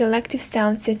 a selective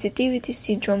sound sensitivity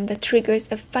syndrome that triggers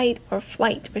a fight or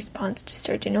flight response to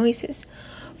certain noises.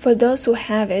 For those who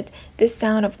have it, the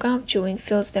sound of gum chewing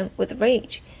fills them with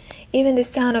rage. Even the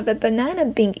sound of a banana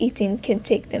being eaten can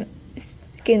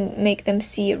make them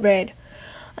see red.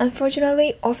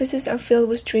 Unfortunately, offices are filled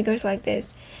with triggers like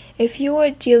this. If you are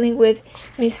dealing with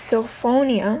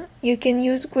misophonia, you can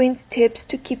use Green's tips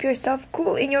to keep yourself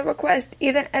cool in your request,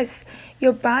 even as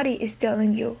your body is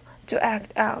telling you to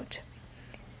act out.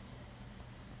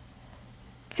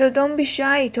 So don't be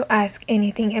shy to ask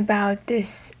anything about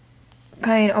this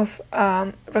kind of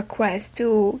request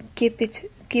to keep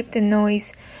the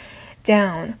noise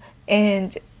down.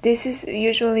 And this is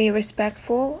usually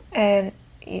respectful, and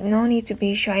no need to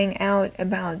be shying out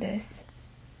about this.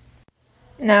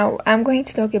 Now I'm going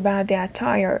to talk about the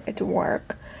attire at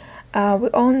work. We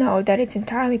all know that it's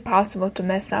entirely possible to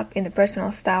mess up in the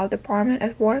personal style department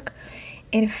at work.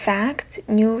 In fact,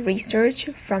 new research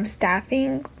from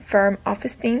staffing firm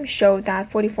Office Team showed that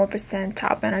 44%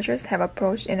 top managers have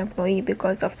approached an employee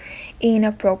because of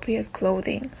inappropriate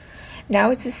clothing.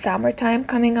 Now it's the summertime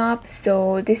coming up,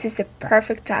 so this is a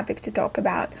perfect topic to talk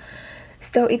about.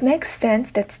 So it makes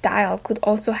sense that style could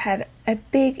also have a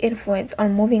big influence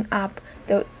on moving up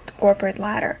the corporate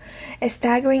ladder. A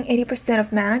staggering 80%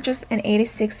 of managers and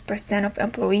 86% of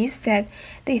employees said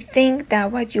they think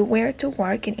that what you wear to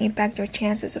work can impact your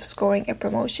chances of scoring a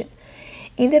promotion.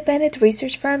 Independent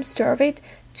research firms surveyed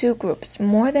two groups,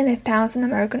 more than 1,000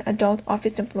 American adult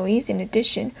office employees in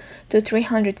addition to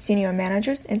 300 senior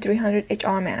managers and 300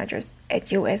 HR managers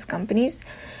at U.S. companies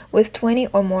with 20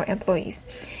 or more employees.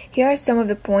 Here are some of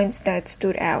the points that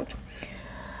stood out.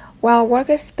 While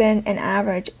workers spend an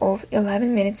average of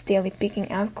 11 minutes daily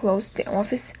picking out clothes to the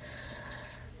office,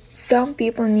 some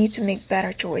people need to make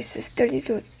better choices.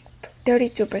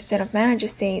 32% of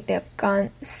managers say they've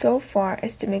gone so far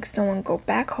as to make someone go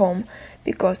back home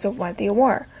because of what they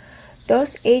wore.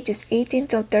 Those ages 18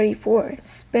 till 34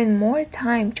 spend more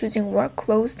time choosing work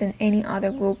clothes than any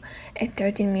other group at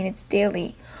 13 minutes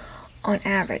daily on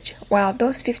average, while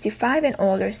those 55 and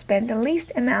older spend the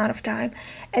least amount of time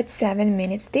at 7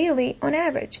 minutes daily on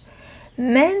average.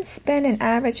 Men spend an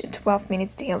average of 12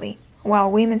 minutes daily, while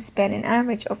women spend an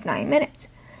average of 9 minutes.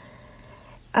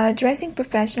 Dressing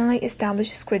professionally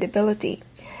establishes credibility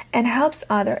and helps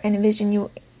others envision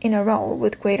you in a role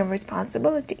with greater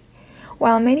responsibility.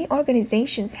 While many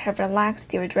organizations have relaxed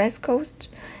their dress codes,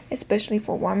 especially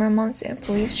for warmer months,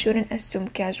 employees shouldn't assume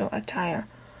casual attire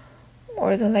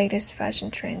or the latest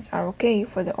fashion trends are okay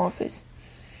for the office.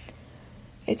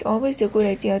 It's always a good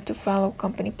idea to follow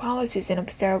company policies and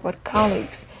observe what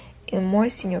colleagues in more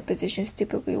senior positions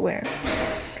typically wear.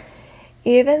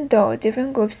 Even though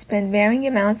different groups spend varying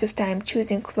amounts of time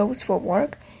choosing clothes for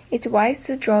work, it's wise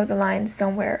to draw the line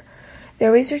somewhere. The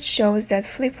research shows that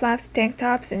flip-flops, tank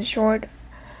tops, and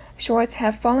shorts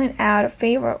have fallen out of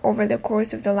favor over the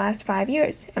course of the last 5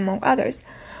 years, among others,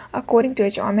 according to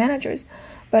HR managers.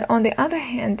 But on the other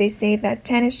hand, they say that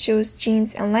tennis shoes,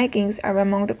 jeans, and leggings are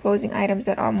among the clothing items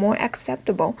that are more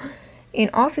acceptable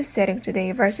in office setting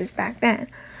today versus back then.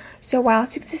 So while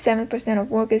 67%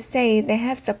 of workers say they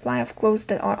have supply of clothes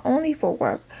that are only for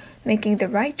work, making the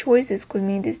right choices could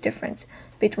mean this difference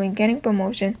between getting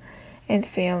promotion and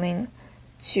failing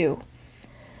too.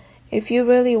 If you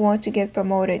really want to get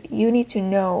promoted, you need to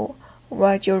know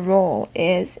what your role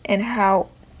is and how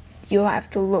you have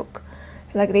to look.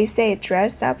 Like they say,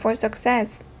 dress up for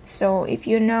success. So if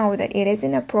you know that it is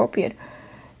inappropriate,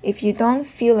 if you don't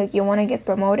feel like you want to get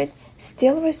promoted,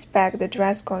 still respect the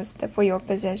dress code for your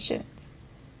position.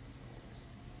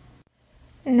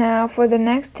 Now, for the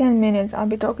next 10 minutes, I'll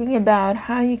be talking about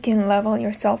how you can level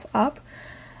yourself up.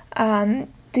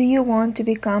 Do you want to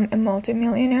become a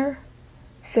multimillionaire?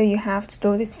 So you have to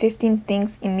do these 15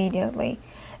 things immediately.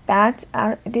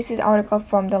 This is article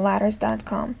from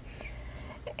theladders.com.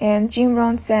 And Jim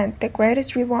Rohn said, the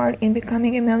greatest reward in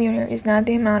becoming a millionaire is not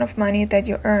the amount of money that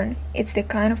you earn. It's the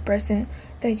kind of person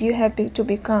that you have to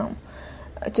become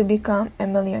a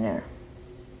millionaire.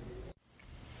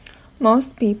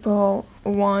 Most people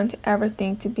want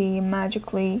everything to be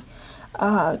magically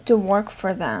to work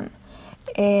for them.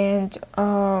 And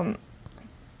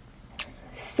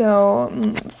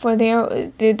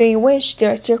they wish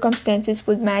their circumstances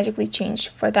would magically change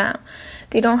for them.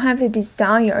 They don't have the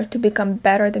desire to become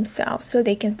better themselves so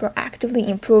they can proactively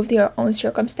improve their own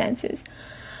circumstances.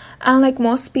 Unlike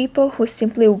most people who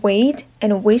simply wait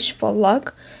and wish for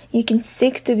luck, you can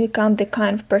seek to become the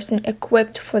kind of person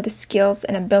equipped for the skills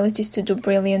and abilities to do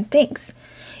brilliant things.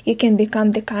 You can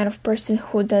become the kind of person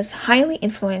who does highly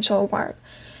influential work.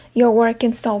 Your work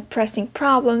can solve pressing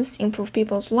problems, improve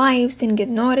people's lives, and get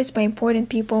noticed by important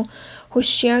people who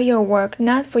share your work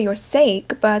not for your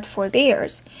sake, but for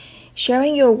theirs.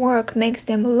 Sharing your work makes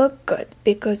them look good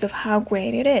because of how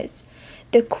great it is.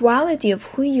 The quality of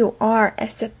who you are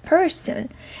as a person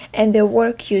and the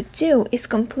work you do is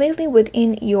completely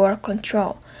within your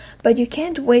control, but you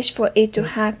can't wish for it to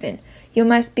happen. You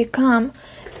must become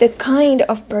the kind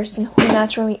of person who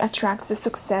naturally attracts the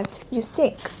success you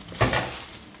seek.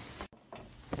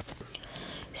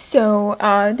 So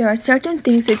there are certain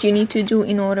things that you need to do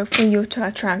in order for you to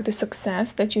attract the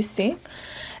success that you seek.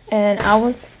 And I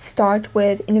will start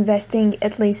with investing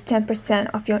at least 10%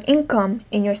 of your income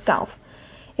in yourself.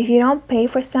 If you don't pay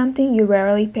for something, you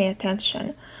rarely pay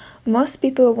attention. Most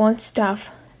people want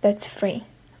stuff that's free.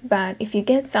 But if you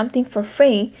get something for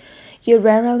free, you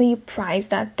rarely prize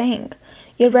that thing.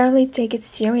 You rarely take it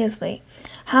seriously.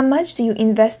 How much do you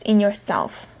invest in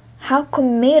yourself? How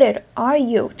committed are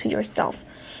you to yourself?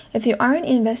 If you aren't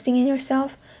investing in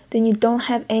yourself, then you don't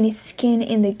have any skin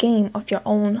in the game of your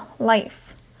own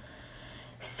life.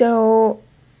 So,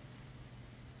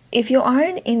 if you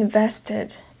aren't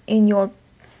invested in your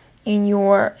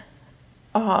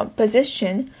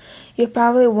position, you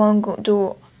probably won't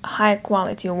do high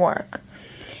quality work.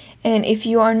 And if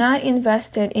you are not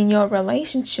invested in your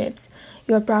relationships,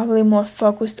 you're probably more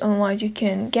focused on what you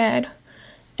can get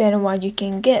than what you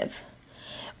can give.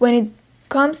 When it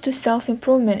comes to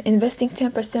self-improvement, investing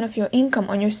 10% of your income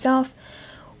on yourself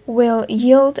will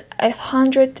yield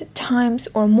 100 times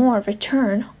or more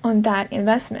return on that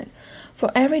investment.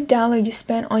 For every dollar you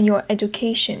spend on your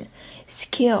education,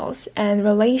 skills, and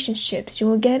relationships, you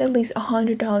will get at least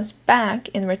 $100 back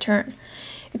in return.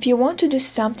 If you want to do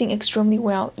something extremely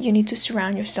well, you need to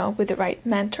surround yourself with the right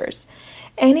mentors.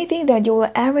 Anything that you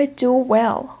will ever do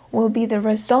well will be the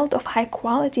result of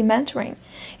high-quality mentoring.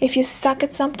 If you suck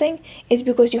at something, it's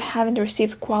because you haven't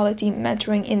received quality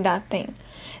mentoring in that thing.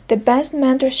 The best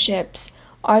mentorships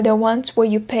are the ones where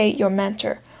you pay your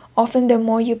mentor. Often the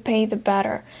more you pay, the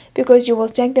better, because you will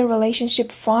take the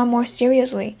relationship far more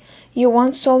seriously. You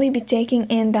won't solely be taking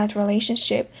in that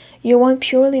relationship. You won't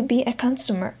purely be a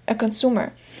consumer.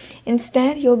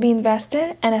 Instead, you'll be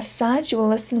invested, and as such, you will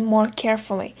listen more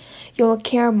carefully. You will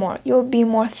care more. You'll be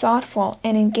more thoughtful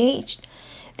and engaged.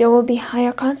 There will be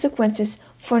higher consequences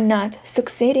for not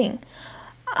succeeding.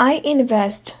 I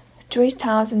invest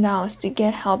 $3,000 to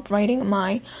get help writing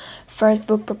my first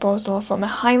book proposal from a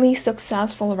highly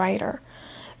successful writer.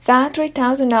 That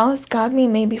 $3,000 got me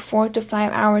maybe 4 to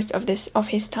 5 hours of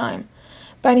his time.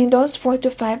 But in those 4 to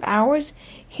 5 hours,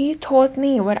 he taught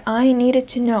me what I needed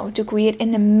to know to create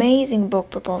an amazing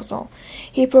book proposal.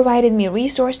 He provided me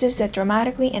resources that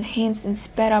dramatically enhanced and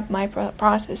sped up my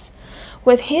process.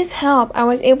 With his help, I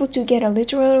was able to get a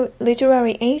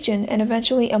literary agent and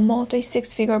eventually a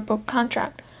multi-six-figure book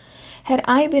contract. Had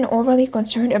I been overly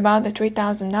concerned about the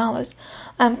 $3,000,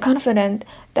 I'm confident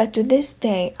that to this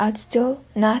day I'd still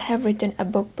not have written a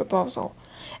book proposal.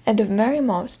 At the very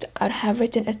most, I'd have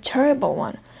written a terrible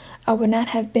one. I would not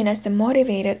have been as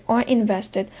motivated or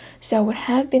invested, so I would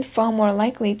have been far more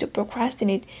likely to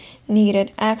procrastinate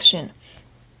needed action.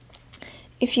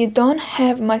 If you don't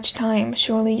have much time,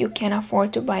 surely you can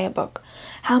afford to buy a book.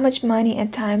 How much money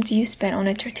and time do you spend on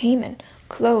entertainment,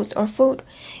 clothes, or food?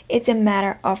 It's a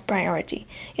matter of priority.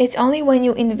 It's only when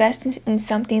you invest in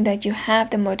something that you have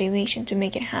the motivation to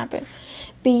make it happen.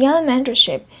 Beyond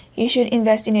mentorship, you should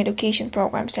invest in education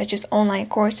programs such as online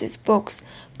courses, books,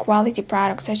 quality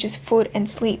products such as food and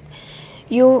sleep.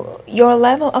 Your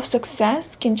level of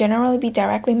success can generally be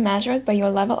directly measured by your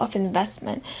level of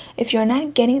investment. If you're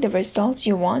not getting the results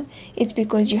you want, it's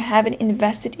because you haven't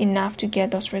invested enough to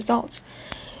get those results.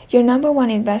 Your number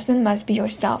one investment must be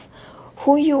yourself.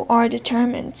 Who you are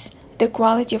determines the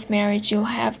quality of marriage you'll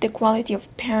have, the quality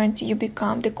of parent you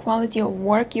become, the quality of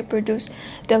work you produce,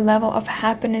 the level of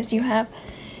happiness you have.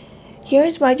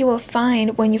 Here's what you will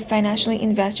find when you financially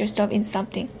invest yourself in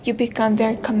something. You become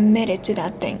very committed to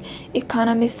that thing.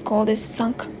 Economists call this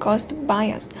sunk cost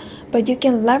bias, but you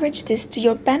can leverage this to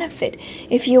your benefit.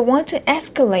 If you want to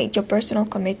escalate your personal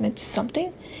commitment to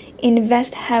something,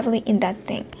 invest heavily in that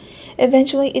thing.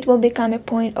 Eventually, it will become a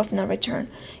point of no return.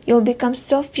 You'll become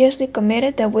so fiercely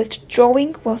committed that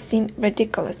withdrawing will seem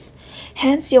ridiculous.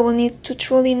 Hence, you will need to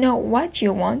truly know what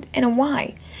you want and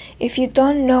why. If you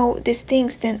don't know these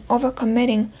things, then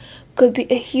overcommitting could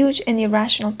be a huge and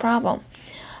irrational problem.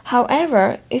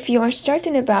 However, if you are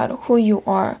certain about who you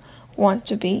want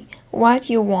to be, what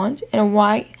you want, and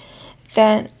why,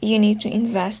 then you need to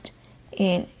invest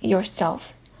in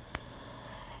yourself.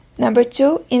 Number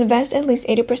 2, invest at least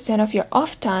 80% of your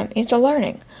off time into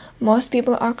learning. Most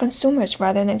people are consumers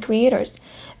rather than creators.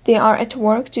 They are at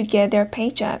work to get their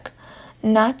paycheck,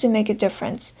 not to make a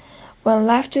difference. When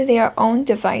left to their own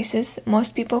devices,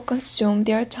 most people consume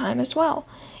their time as well.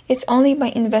 It's only by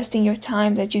investing your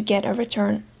time that you get a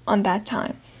return on that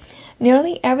time.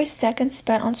 Nearly every second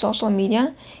spent on social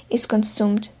media is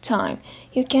consumed time.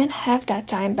 You can't have that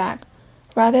time back.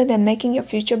 Rather than making your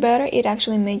future better, it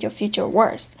actually made your future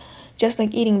worse. Just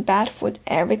like eating bad food,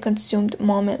 every consumed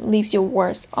moment leaves you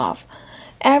worse off.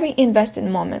 Every invested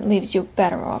moment leaves you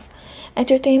better off.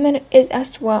 Entertainment is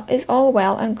all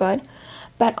well and good,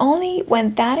 but only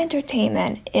when that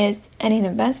entertainment is an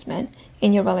investment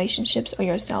in your relationships or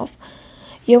yourself.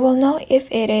 You will know if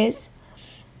it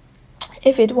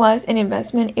was an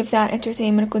investment if that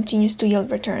entertainment continues to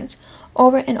yield returns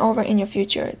over and over in your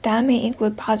future. That may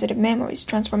include positive memories,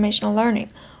 transformational learning,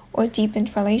 or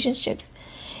deepened relationships.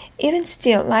 Even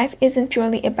still, life isn't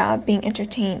purely about being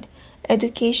entertained.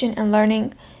 Education and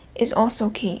learning is also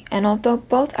key, and although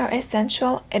both are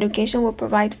essential, education will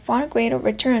provide far greater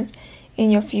returns in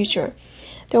your future.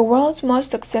 The world's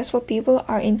most successful people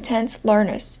are intense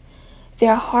learners. They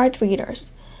are hard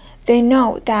readers. They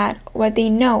know that what they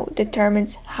know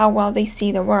determines how well they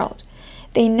see the world.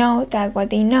 They know that what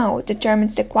they know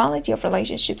determines the quality of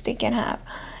relationships they can have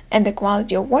and the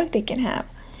quality of work they can have.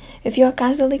 If you are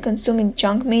constantly consuming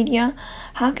junk media,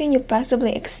 how can you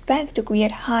possibly expect to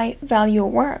create high-value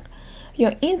work?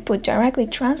 Your input directly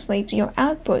translates to your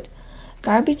output.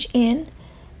 Garbage in,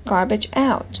 garbage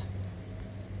out.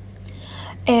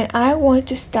 And I want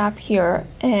to stop here,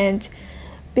 and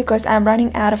because I'm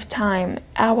running out of time,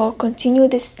 I will continue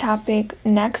this topic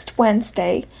next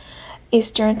Wednesday,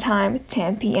 Eastern Time,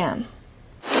 10 p.m.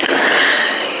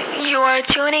 You are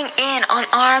tuning in on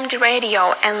Armed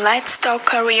Radio and Let's Talk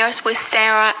Careers with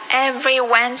Sara every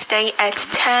Wednesday at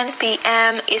 10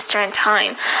 p.m. Eastern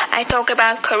Time. I talk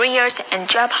about careers and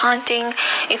job hunting.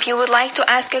 If you would like to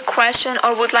ask a question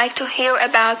or would like to hear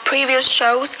about previous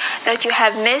shows that you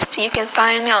have missed, you can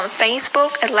find me on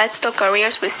Facebook at Let's Talk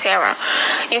Careers with Sara.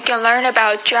 You can learn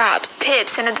about jobs,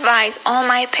 tips, and advice on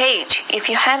my page. If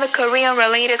you have a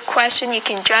career-related question, you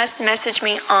can just message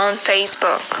me on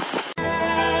Facebook.